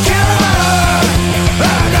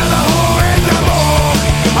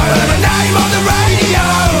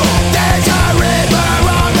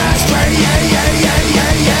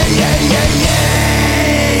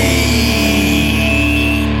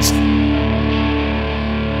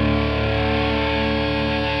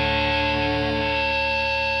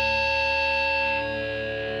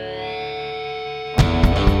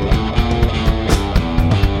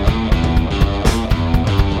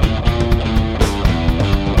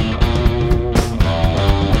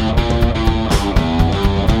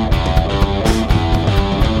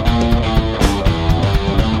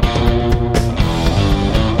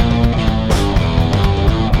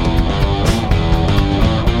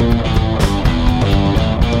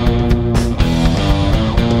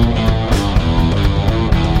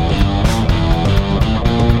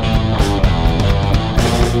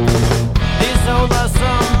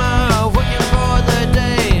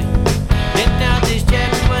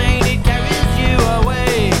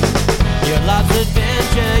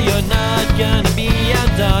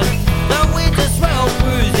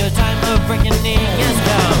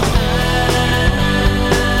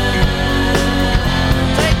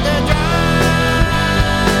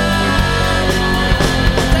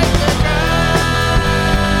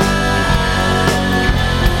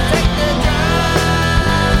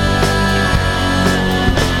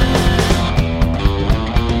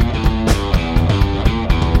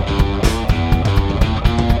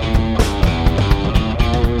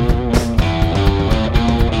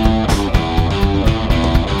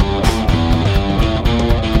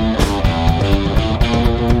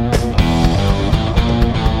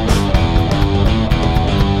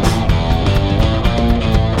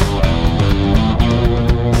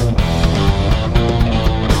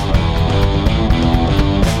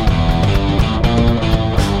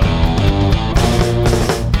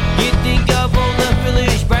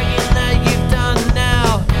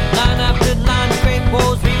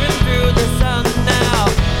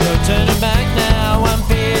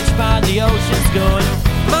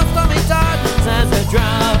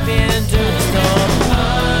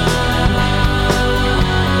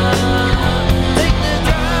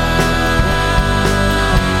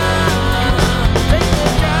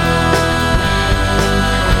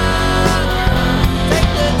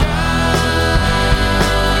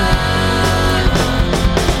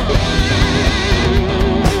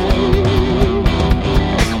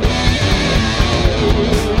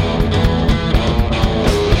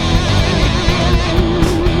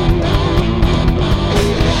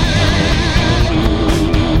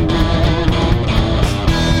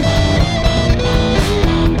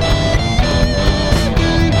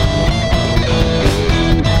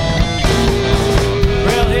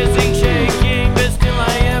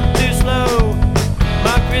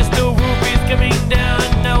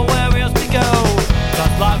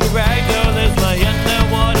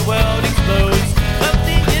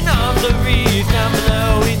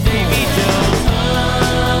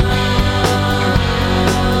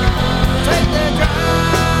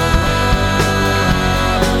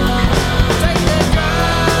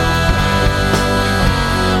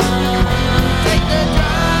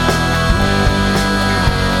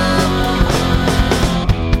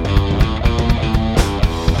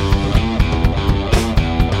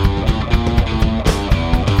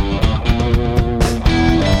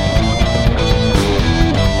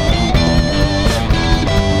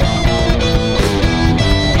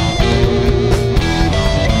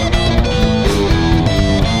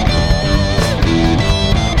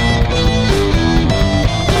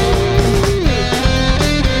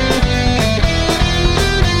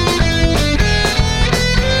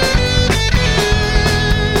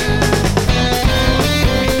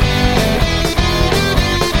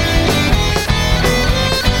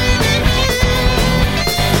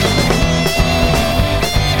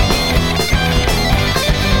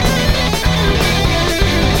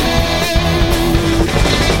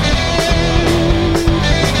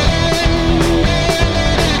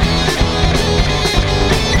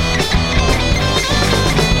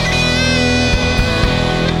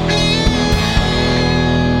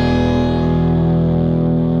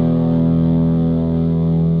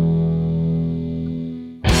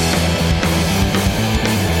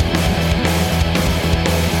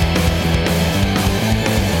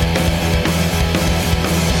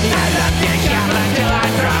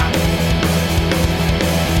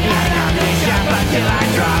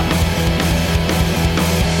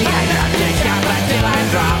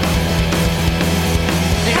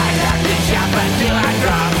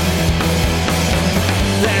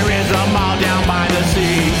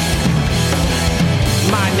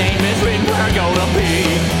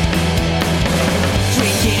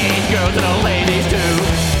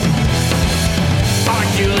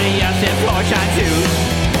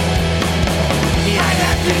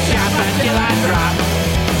I drop.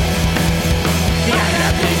 I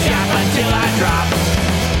love to shop until I drop.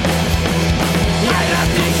 I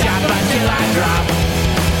love to shop until I drop.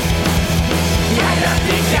 I love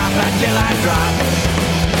to shop until I drop.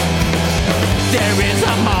 There is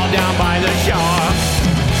a mall down by the shore.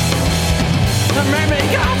 A mermaid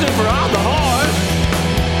costume for all the whores.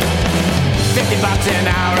 $50 an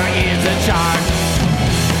hour is a charge.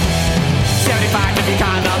 75 if your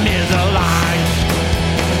condom is a line.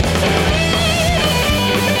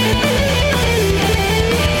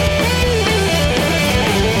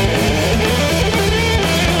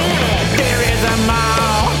 There is a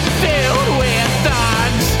mall filled with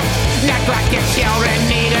thugs. Act like your children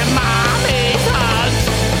needed mommy's hugs.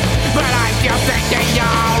 But I still think that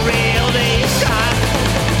y'all really suck.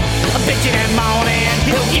 Bitching and moaning,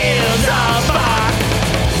 who gives a fuck?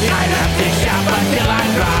 I love to shop until I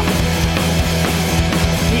drop.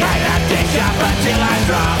 I love to shop until I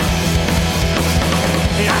drop.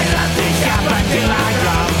 I love to shop until I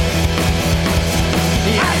drop.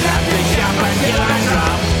 I love to shop until I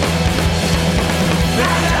drop.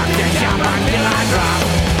 I love to shop until I drop.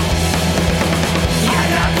 I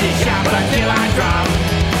love to shop until I drop.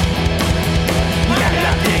 I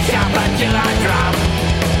love to shop until I drop.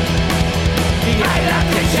 I love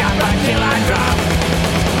to shop until I drop.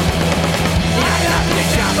 I love to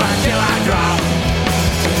shop until I drop.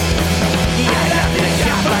 I love to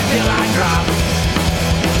shop until I drop.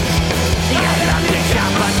 I love to shop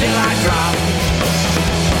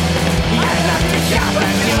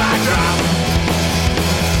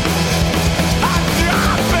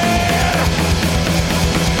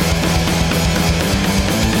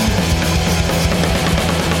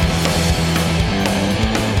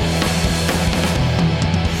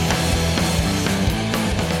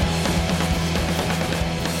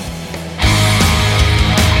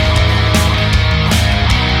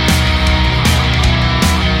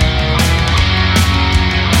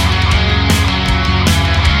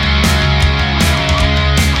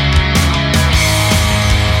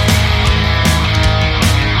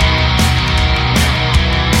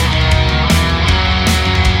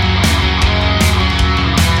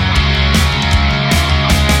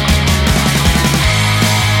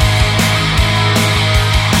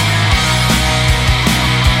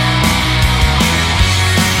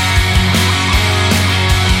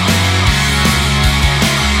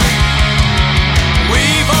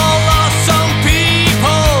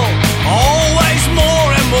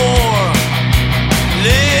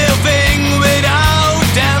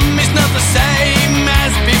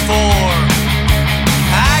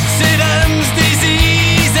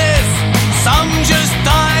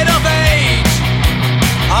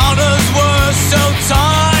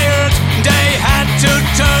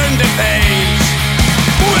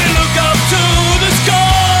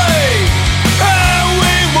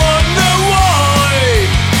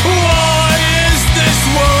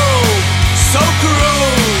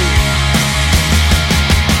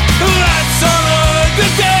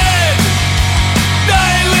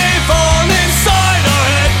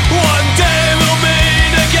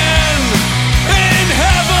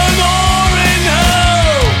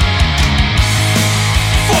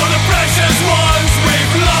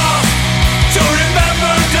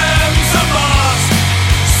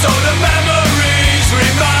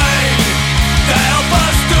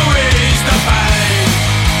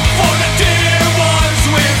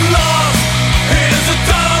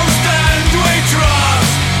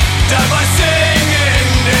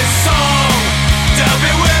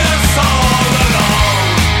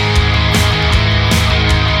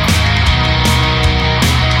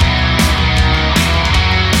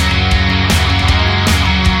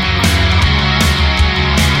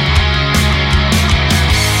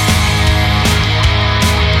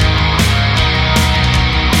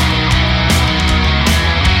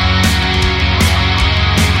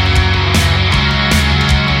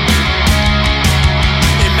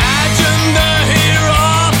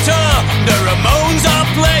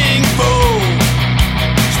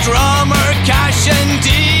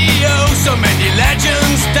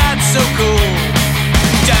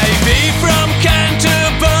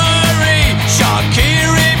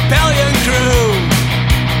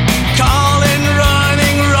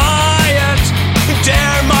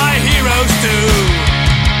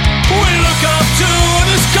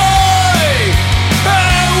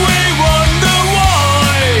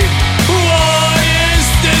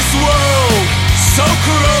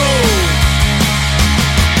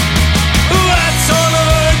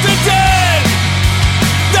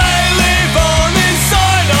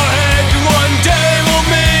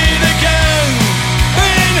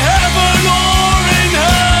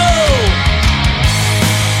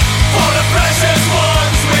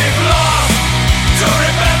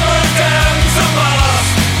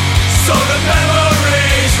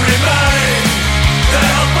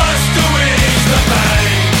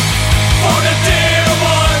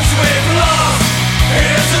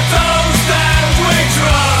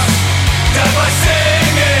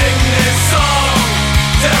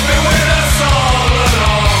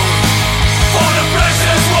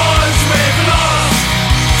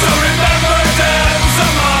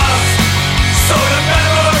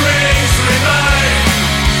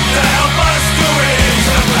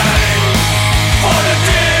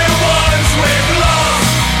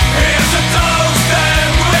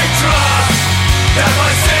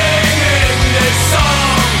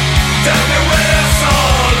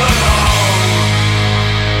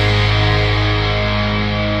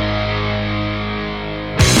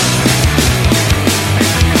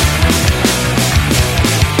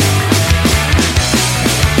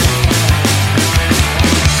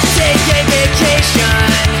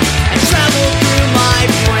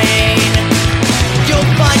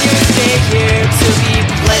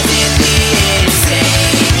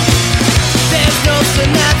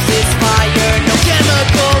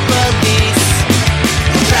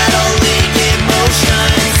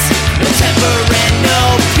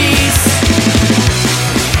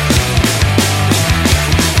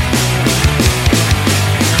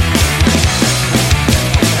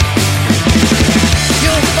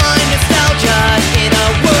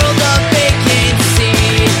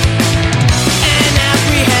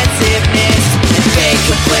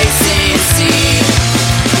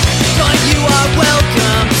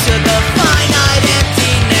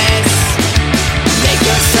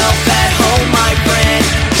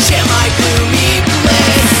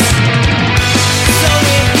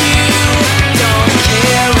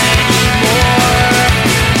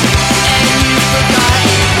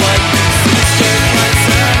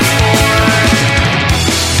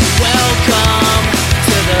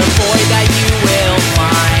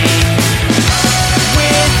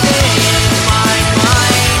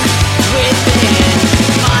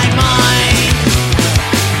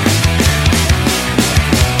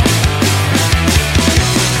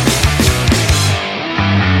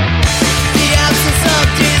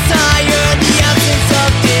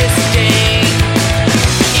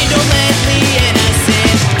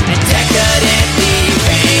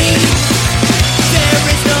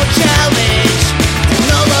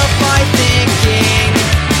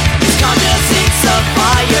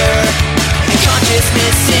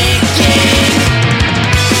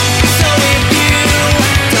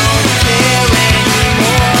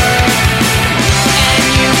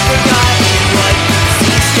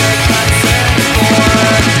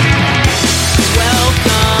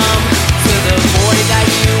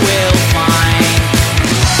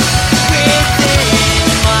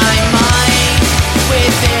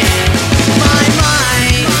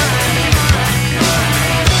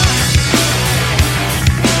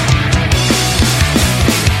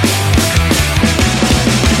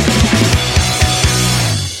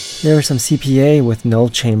There were some CPA with Null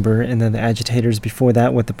Chamber, and then the Agitators before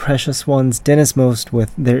that with the Precious Ones, Dennis Most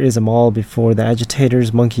with There Is a Mall before the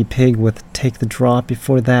Agitators, Monkey Pig with Take the Drop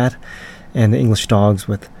before that, and the English Dogs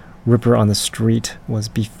with Ripper on the Street was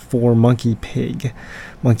before Monkey Pig.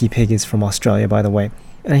 Monkey Pig is from Australia, by the way.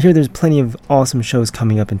 And I hear there's plenty of awesome shows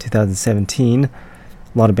coming up in 2017. A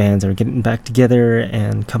lot of bands are getting back together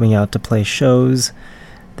and coming out to play shows.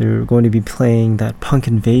 They're going to be playing that Punk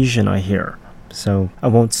Invasion, I hear. So I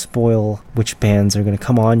won't spoil which bands are going to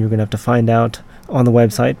come on. You're going to have to find out on the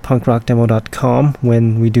website, punkrockdemo.com,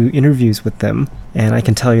 when we do interviews with them. And I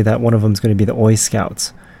can tell you that one of them is going to be the Oi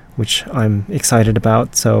Scouts, which I'm excited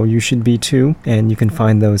about, so you should be too. And you can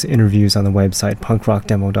find those interviews on the website,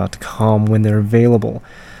 punkrockdemo.com, when they're available.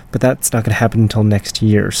 But that's not going to happen until next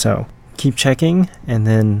year, so keep checking, and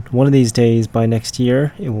then one of these days by next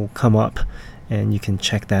year, it will come up, and you can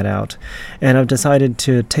check that out. And I've decided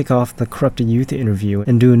to take off the Corrupted Youth interview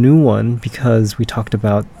and do a new one because we talked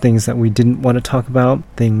about things that we didn't want to talk about,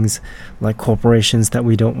 things like corporations that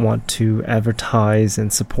we don't want to advertise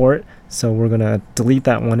and support. So we're going to delete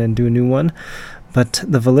that one and do a new one. But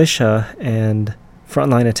the Volitia and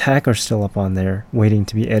Frontline Attack are still up on there, waiting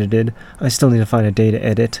to be edited. I still need to find a day to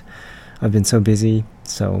edit. I've been so busy,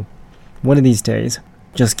 so one of these days,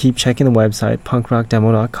 just keep checking the website,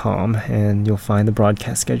 punkrockdemo.com, and you'll find the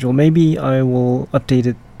broadcast schedule. Maybe I will update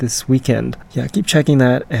it this weekend. Yeah, keep checking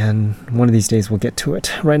that, and one of these days we'll get to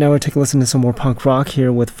it. Right now, we'll take a listen to some more punk rock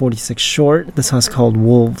here with 46 Short. This song's called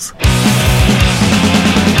Wolves.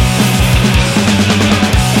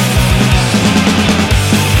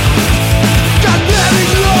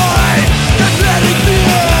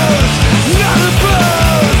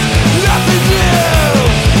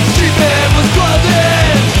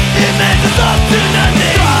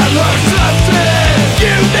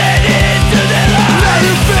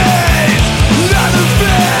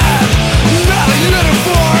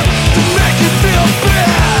 Uniform to make you feel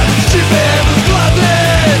bad. She was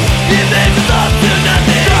flooded in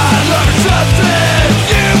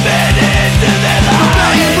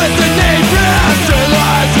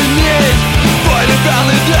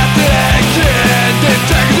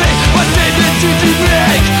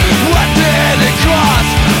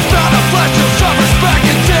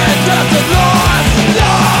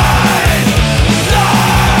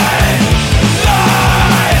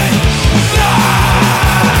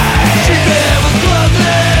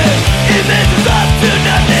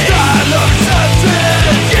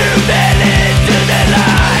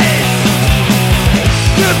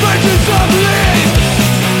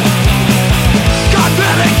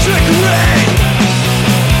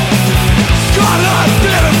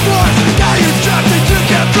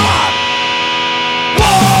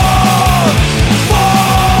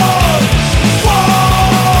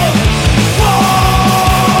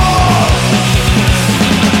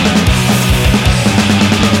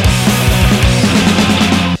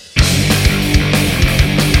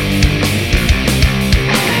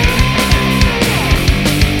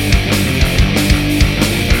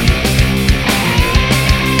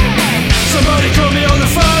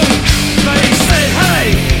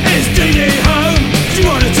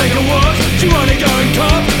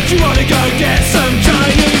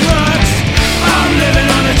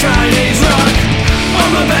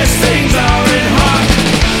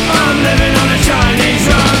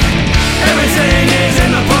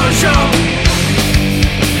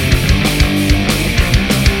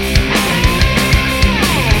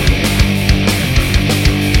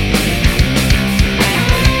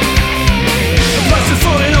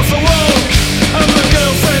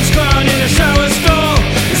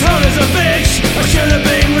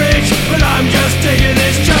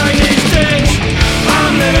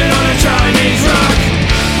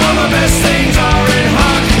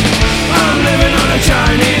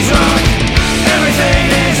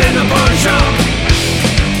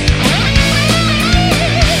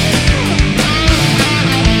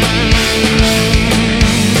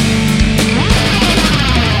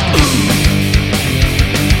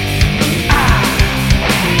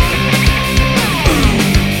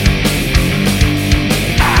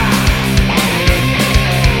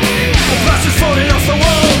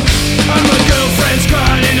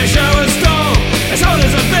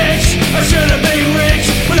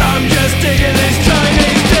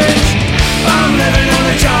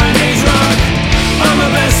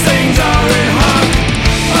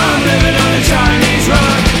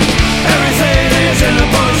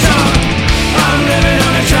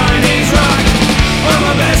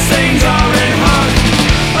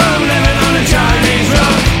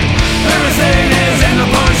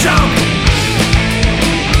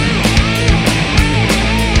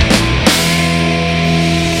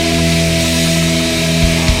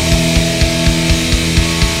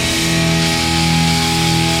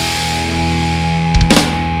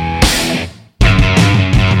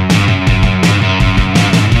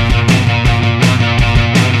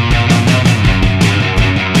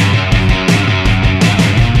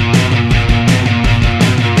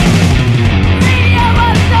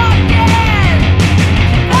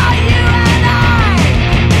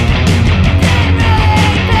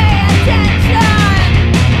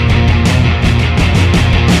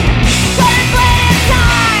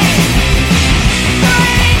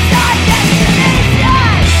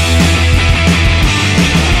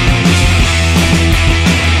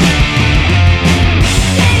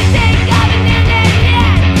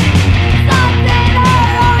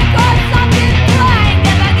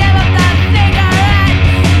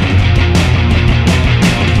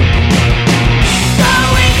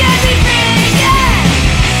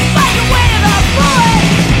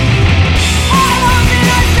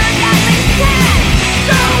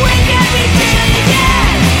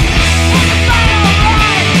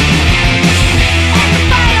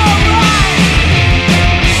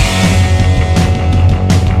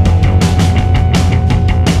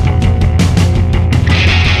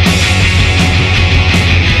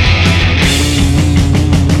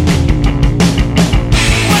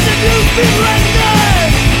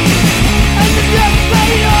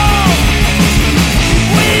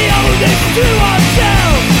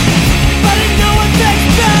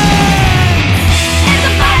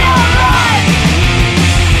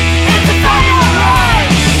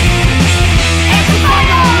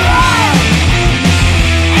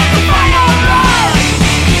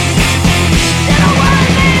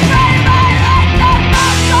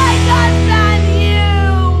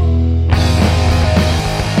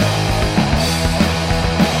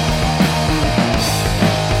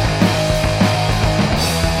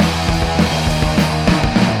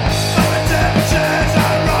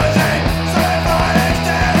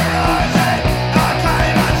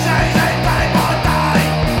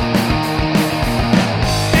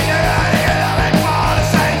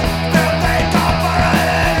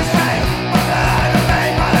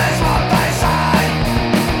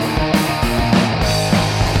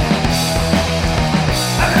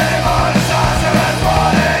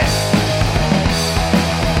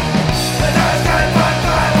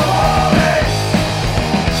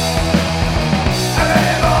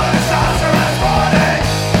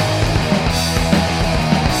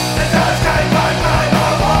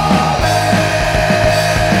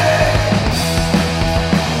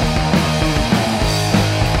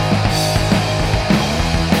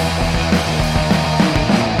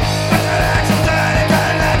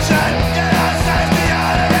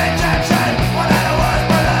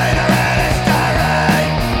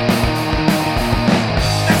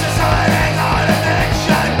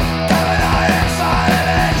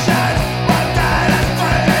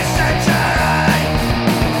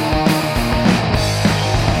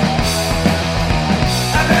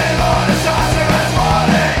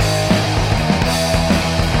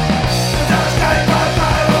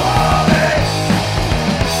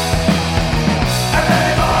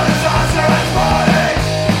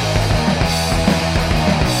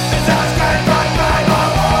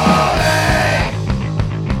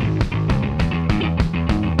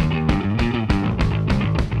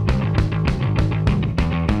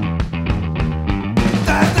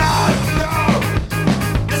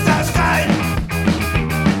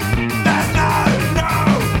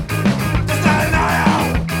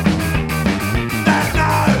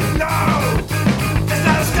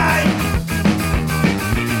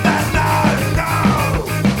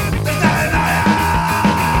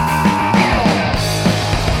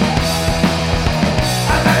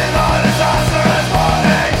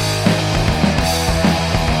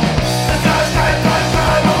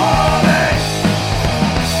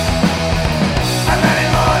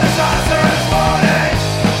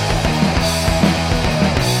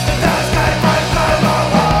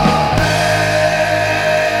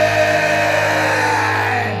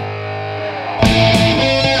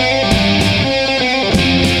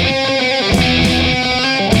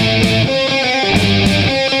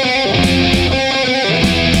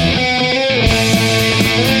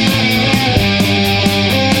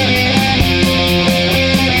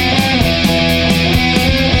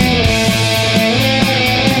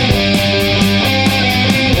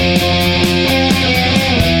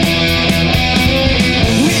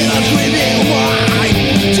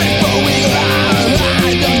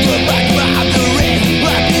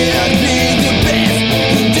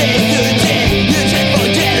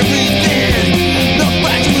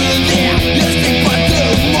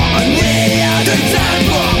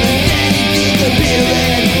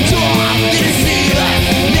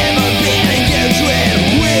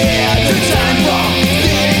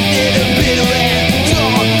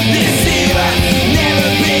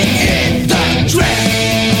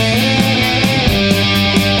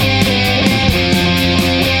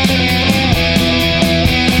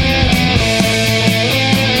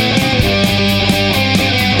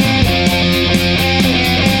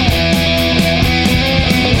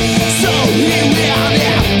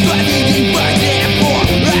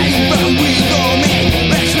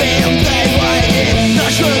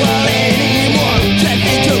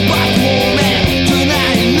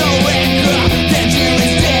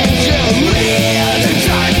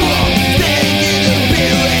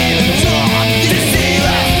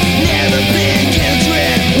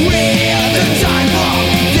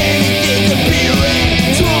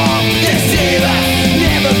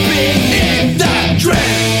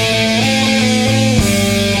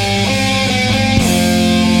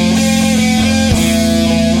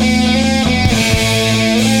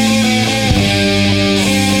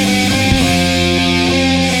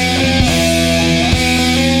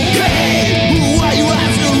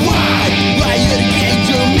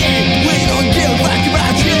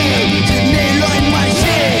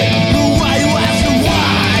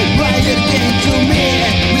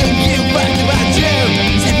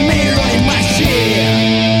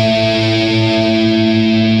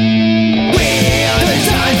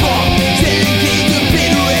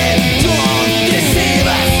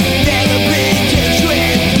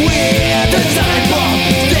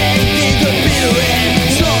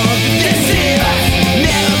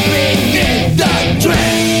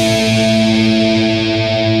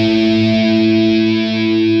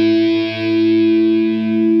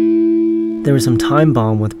There was some Time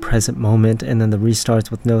Bomb with Present Moment, and then the Restarts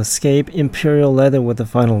with No Escape. Imperial Leather with the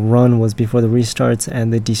Final Run was before the Restarts,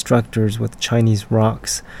 and the Destructors with Chinese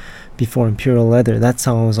Rocks before Imperial Leather. That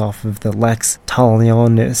song was off of the Lex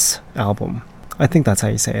Talionis album. I think that's how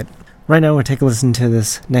you say it. Right now we're taking a listen to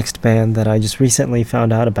this next band that I just recently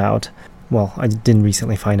found out about. Well, I didn't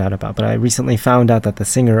recently find out about, but I recently found out that the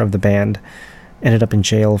singer of the band ended up in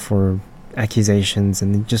jail for accusations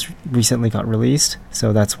and just recently got released,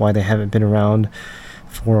 so that's why they haven't been around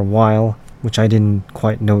for a while, which I didn't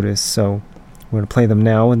quite notice. So we're going to play them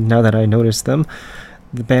now, and now that I noticed them.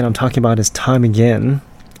 The band I'm talking about is Time Again,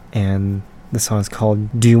 and the song is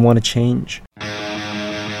called Do You Want to Change?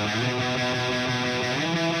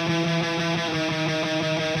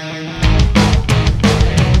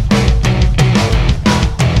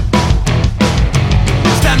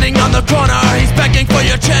 Standing on the corner, he's begging for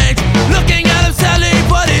your change. Looking at him sadly,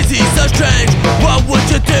 but is he so strange? What would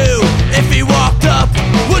you do if he walked up?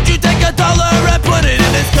 Would you take $1 and put it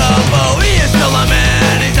in his cup? Oh, he is still a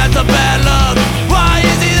man, he's had some bad luck. Why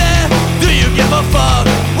is he there? Do you give a fuck?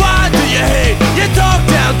 Why do you hate? You talk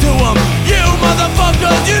down to him. You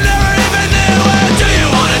motherfuckers, you never even knew it. Do you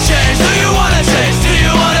wanna change? Do you wanna change? Do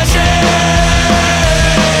you wanna change?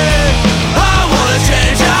 I wanna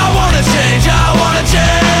change, I wanna change, I wanna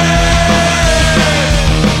change.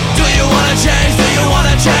 Do you wanna change? Do you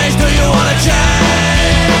wanna change? Do you wanna change?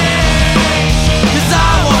 'Cause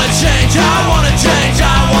I wanna change, I wanna change,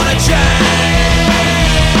 I wanna change.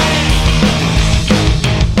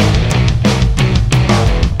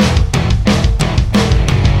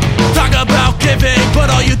 Talk about giving, but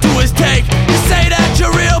all you do is take. You say that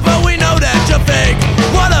you're real, but we know that you're fake.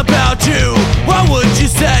 What about you? What would you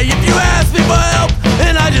say if you asked me for help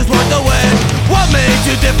and I just walked away? What makes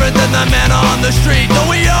you different than the man on the street? Don't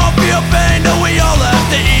we all feel pain? Don't we all have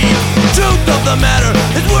to eat? Truth of the matter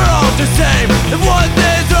is we're all the same. If one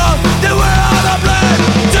thing's wrong, then we're all to blame.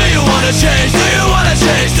 Do you wanna change? Do you wanna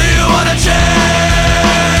change? Do you wanna change?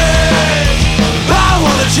 I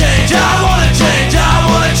wanna change, I wanna change, I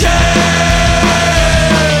wanna change.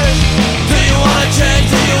 Do you wanna change?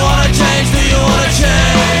 Do you wanna change? Do you wanna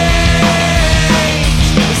change?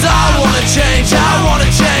 'Cause I wanna change, I wanna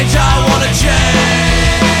change, I wanna change.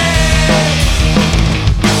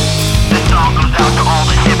 This song goes out to all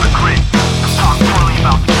the hypocrites who talk poorly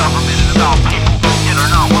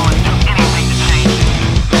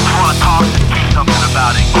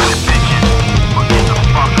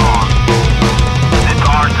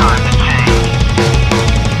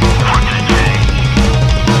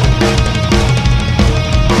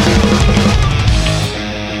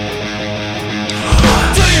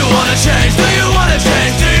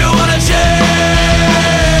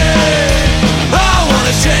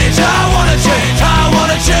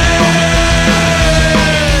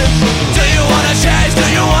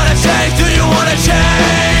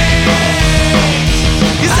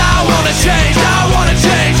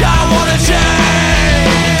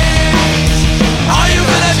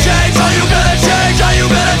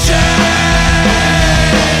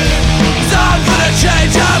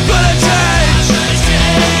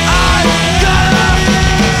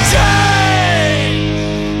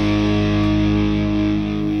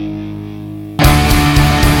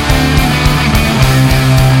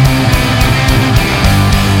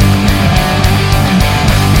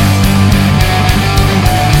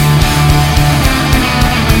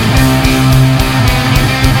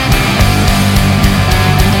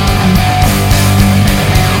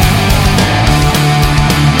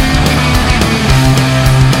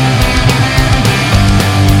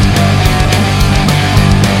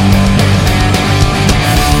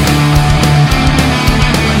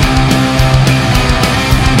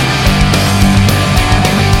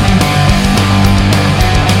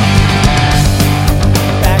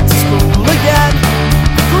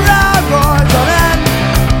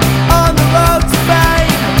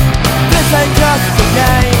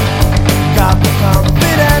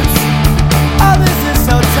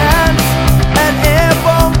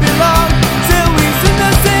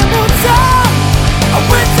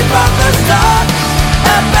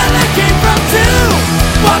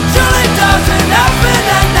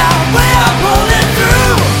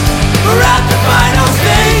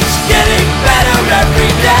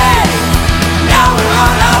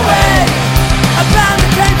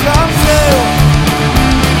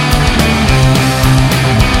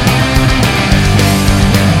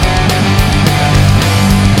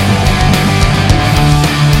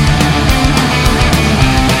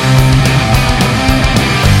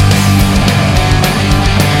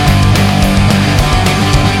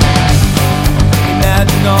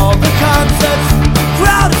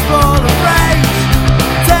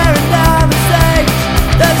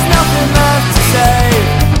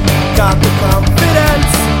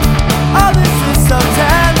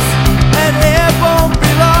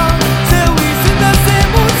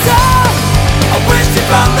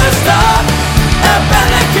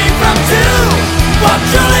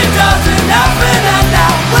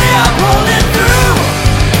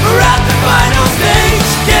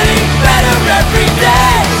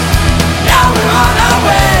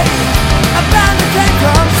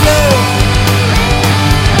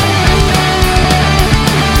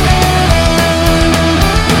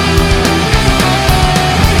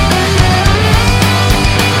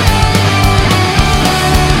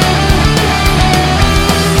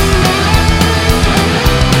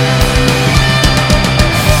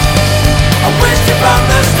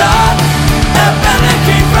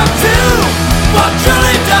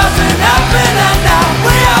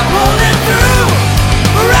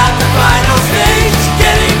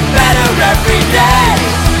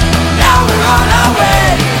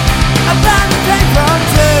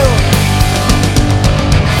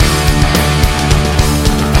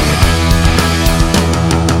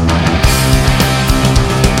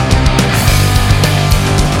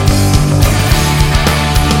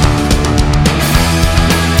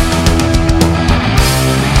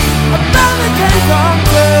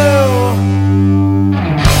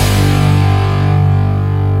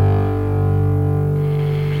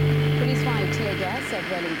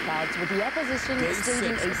the opposition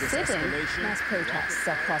staging a sit-in mass protests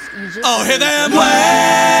across Egypt. Oh, hear them wail,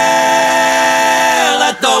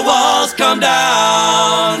 let the walls come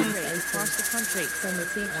down.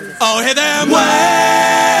 Oh, hear them wail,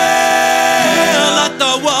 let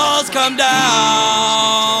the walls come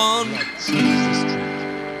down.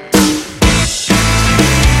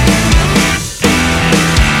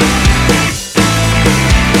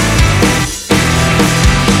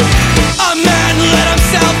 A man lit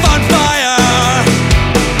himself on fire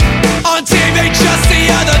on TV just the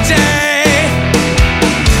other day.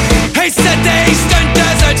 He said the eastern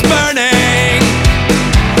desert's burning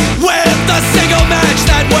with a single match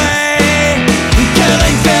that way.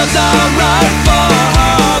 Killing fields are ripe for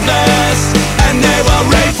harvest, and they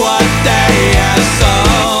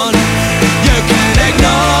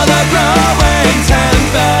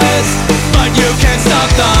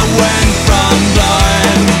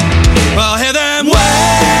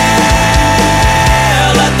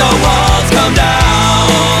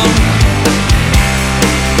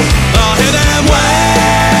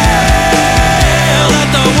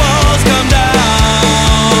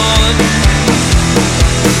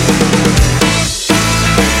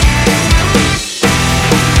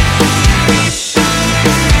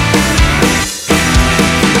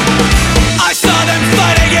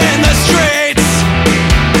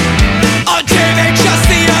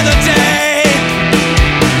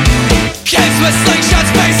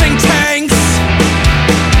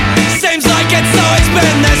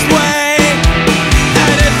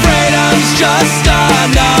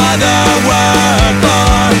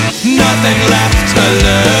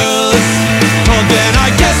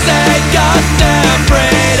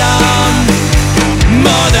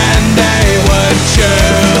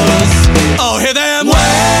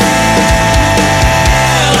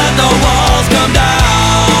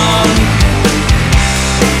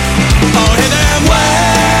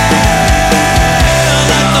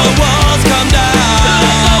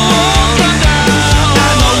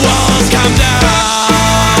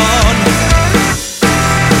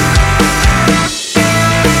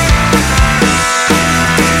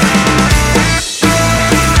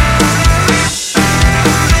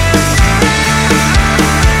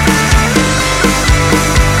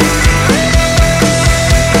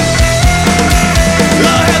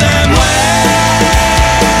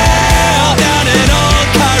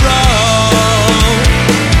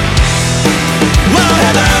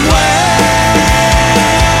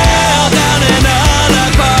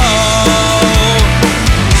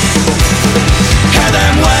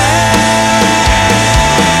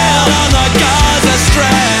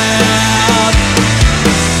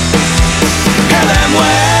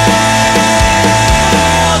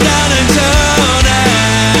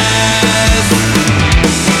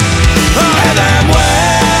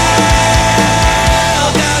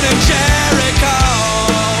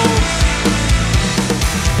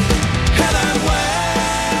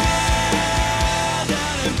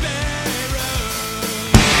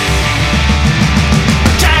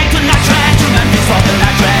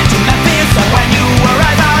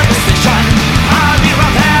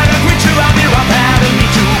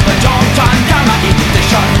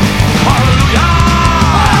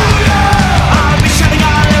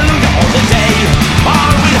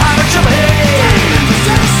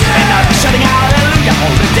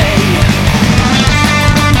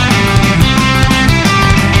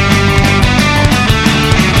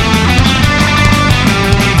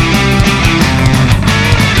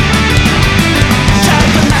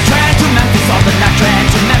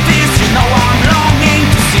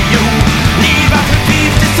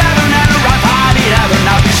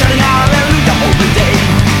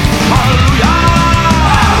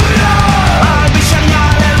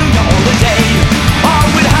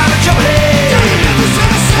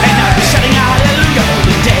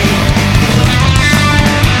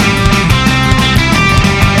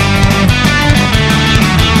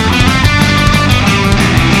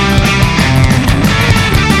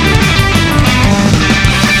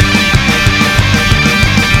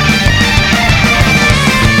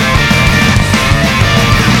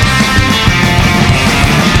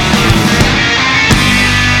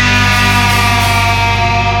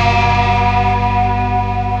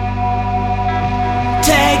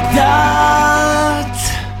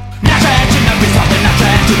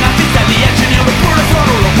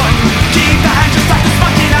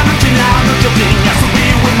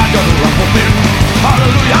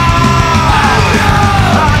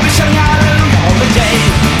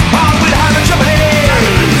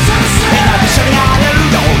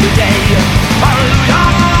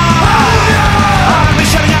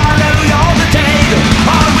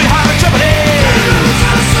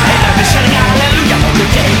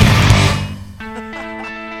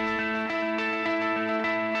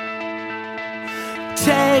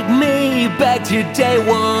me back to day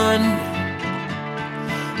one,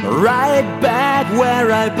 right back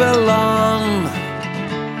where I belong,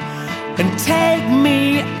 and take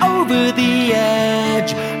me over the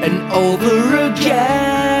edge and over again.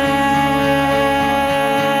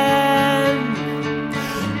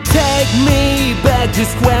 Take me back to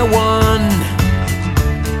square one,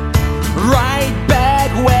 right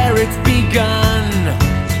back where it's begun,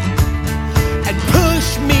 and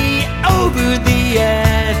push me over the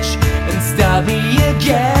edge and stop me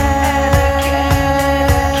again.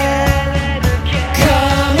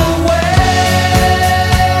 Come away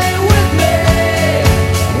with me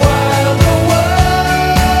while the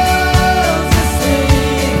world's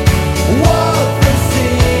asleep. Walk from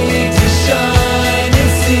sea to shine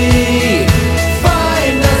and see.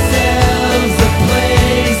 Find ourselves a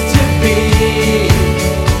place to be.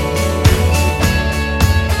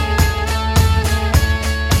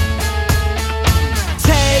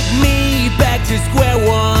 Take me back to square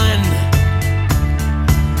one,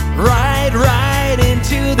 right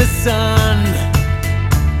into the sun,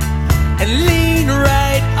 and lean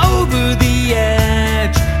right over the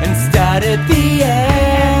edge and start at the end.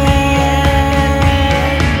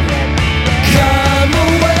 Come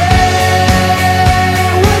away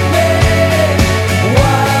with me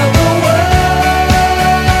while the world's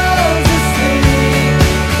asleep.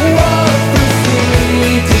 Walk from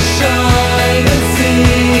sea to shine and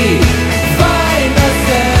see. Find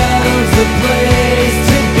ourselves a place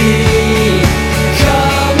to be.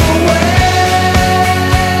 Come away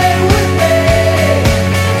with me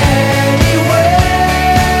anywhere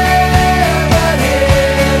but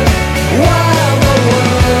here, while the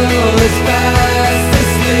world is fast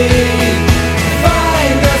asleep.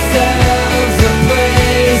 Find ourselves a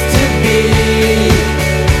place to be.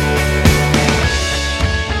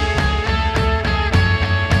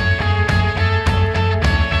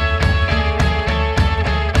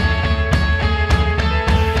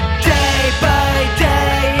 Day by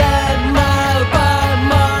day and mile by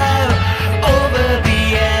mile, over the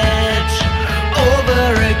edge, over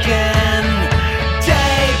again.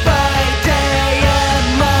 Day by day and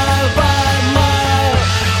mile by mile,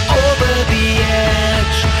 over the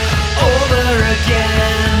edge, over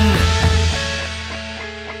again.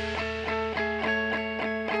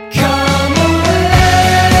 Come away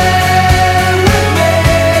with me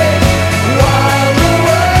while the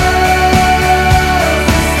world's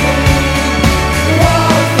asleep.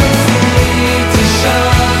 Walk from sea to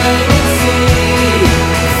shine and see.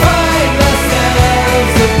 Find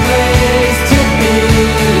ourselves a place to be.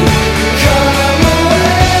 Come away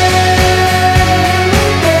with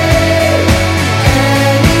me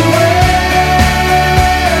anywhere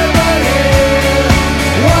but here,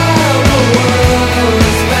 while the world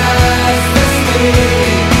is fast asleep.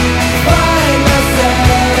 Find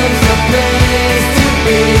ourselves a place to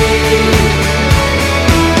be.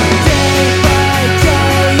 Day by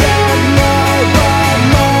day and mile by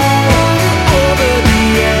mile, over the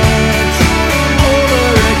edge, over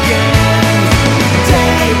again.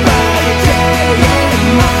 Day by day and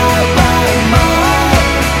mile by mile,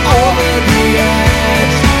 over the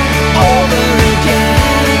edge, over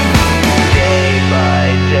again. Day by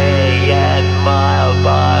day and mile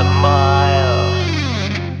by mile.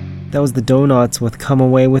 That was the Donuts with Come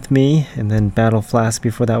Away With Me, and then Battle Flask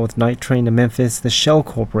before that with Night Train to Memphis, the Shell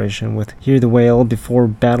Corporation with Hear the Whale before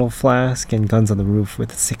Battle Flask, and Guns on the Roof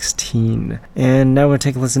with 16. And now we're going to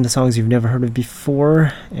take a listen to songs you've never heard of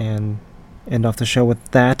before, and end off the show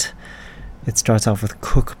with that. It starts off with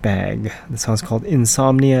Cook Bag. The song's called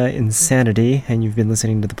Insomnia Insanity, and you've been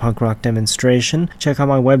listening to the Punk Rock Demonstration. Check out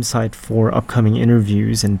my website for upcoming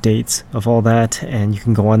interviews and dates of all that, and you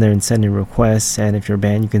can go on there and send in requests, and if you're a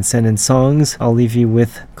band, you can send in songs. I'll leave you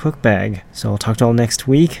with Cook Bag. So I'll talk to you all next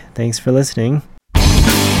week. Thanks for listening.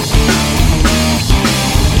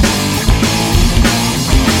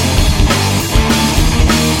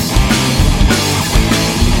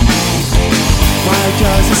 Why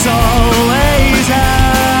does this always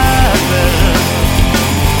happen?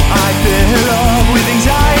 I fill up with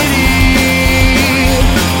anxiety.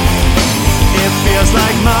 It feels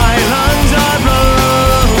like my lungs are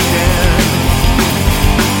broken.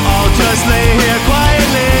 I'll just lay here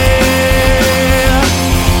quietly.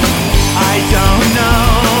 I don't know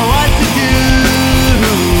what to do.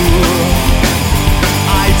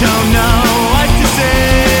 I don't know what to say.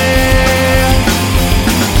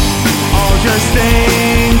 I'll just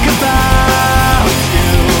think about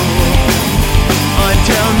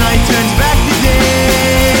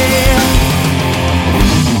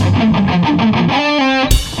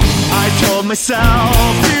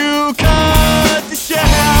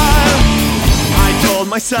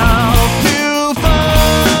myself to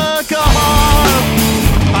fuck off.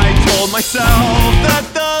 I told myself that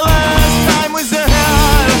the last time was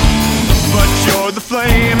ahead, but you're the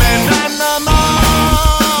flame and I'm the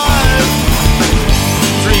moth.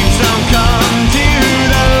 Dreams don't come to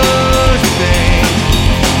those things.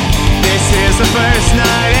 This is the first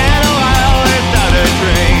night in a while without a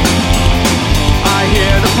drink. I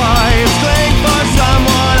hear the pipes clink for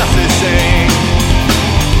someone else to sing.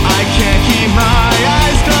 I can't keep my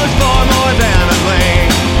eyes closed for more than a blink.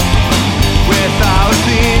 Without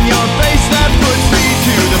seeing your face that puts me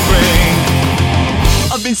to the brink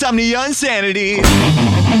of insomnia insanity.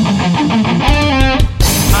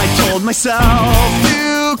 I told myself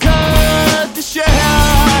to cut the shit.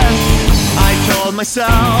 I told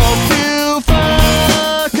myself to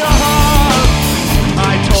fuck off.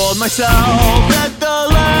 I told myself that the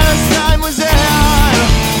last time was ahead,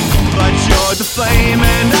 but you're the flame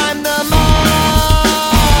and I'm the moth.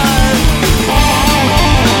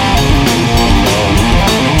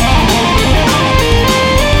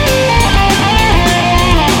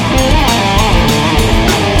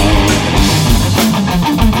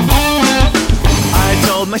 I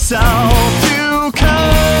told myself to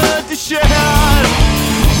cut the shit.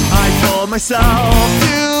 I told myself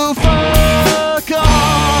to fuck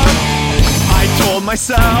off. I told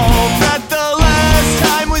myself that the last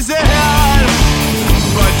time was ahead,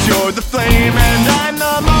 but you're the flame and I'm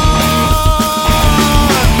the moth.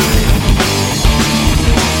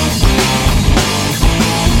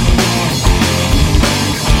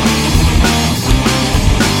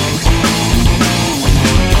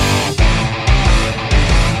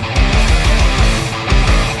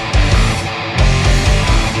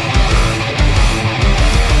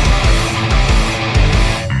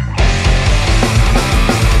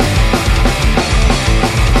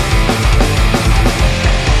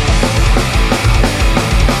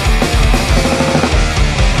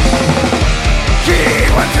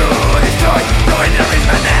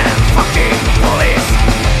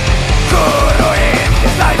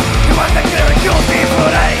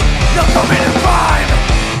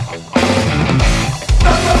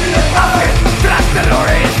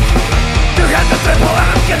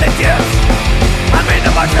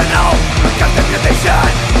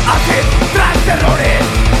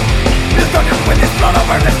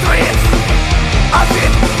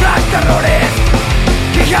 Terrores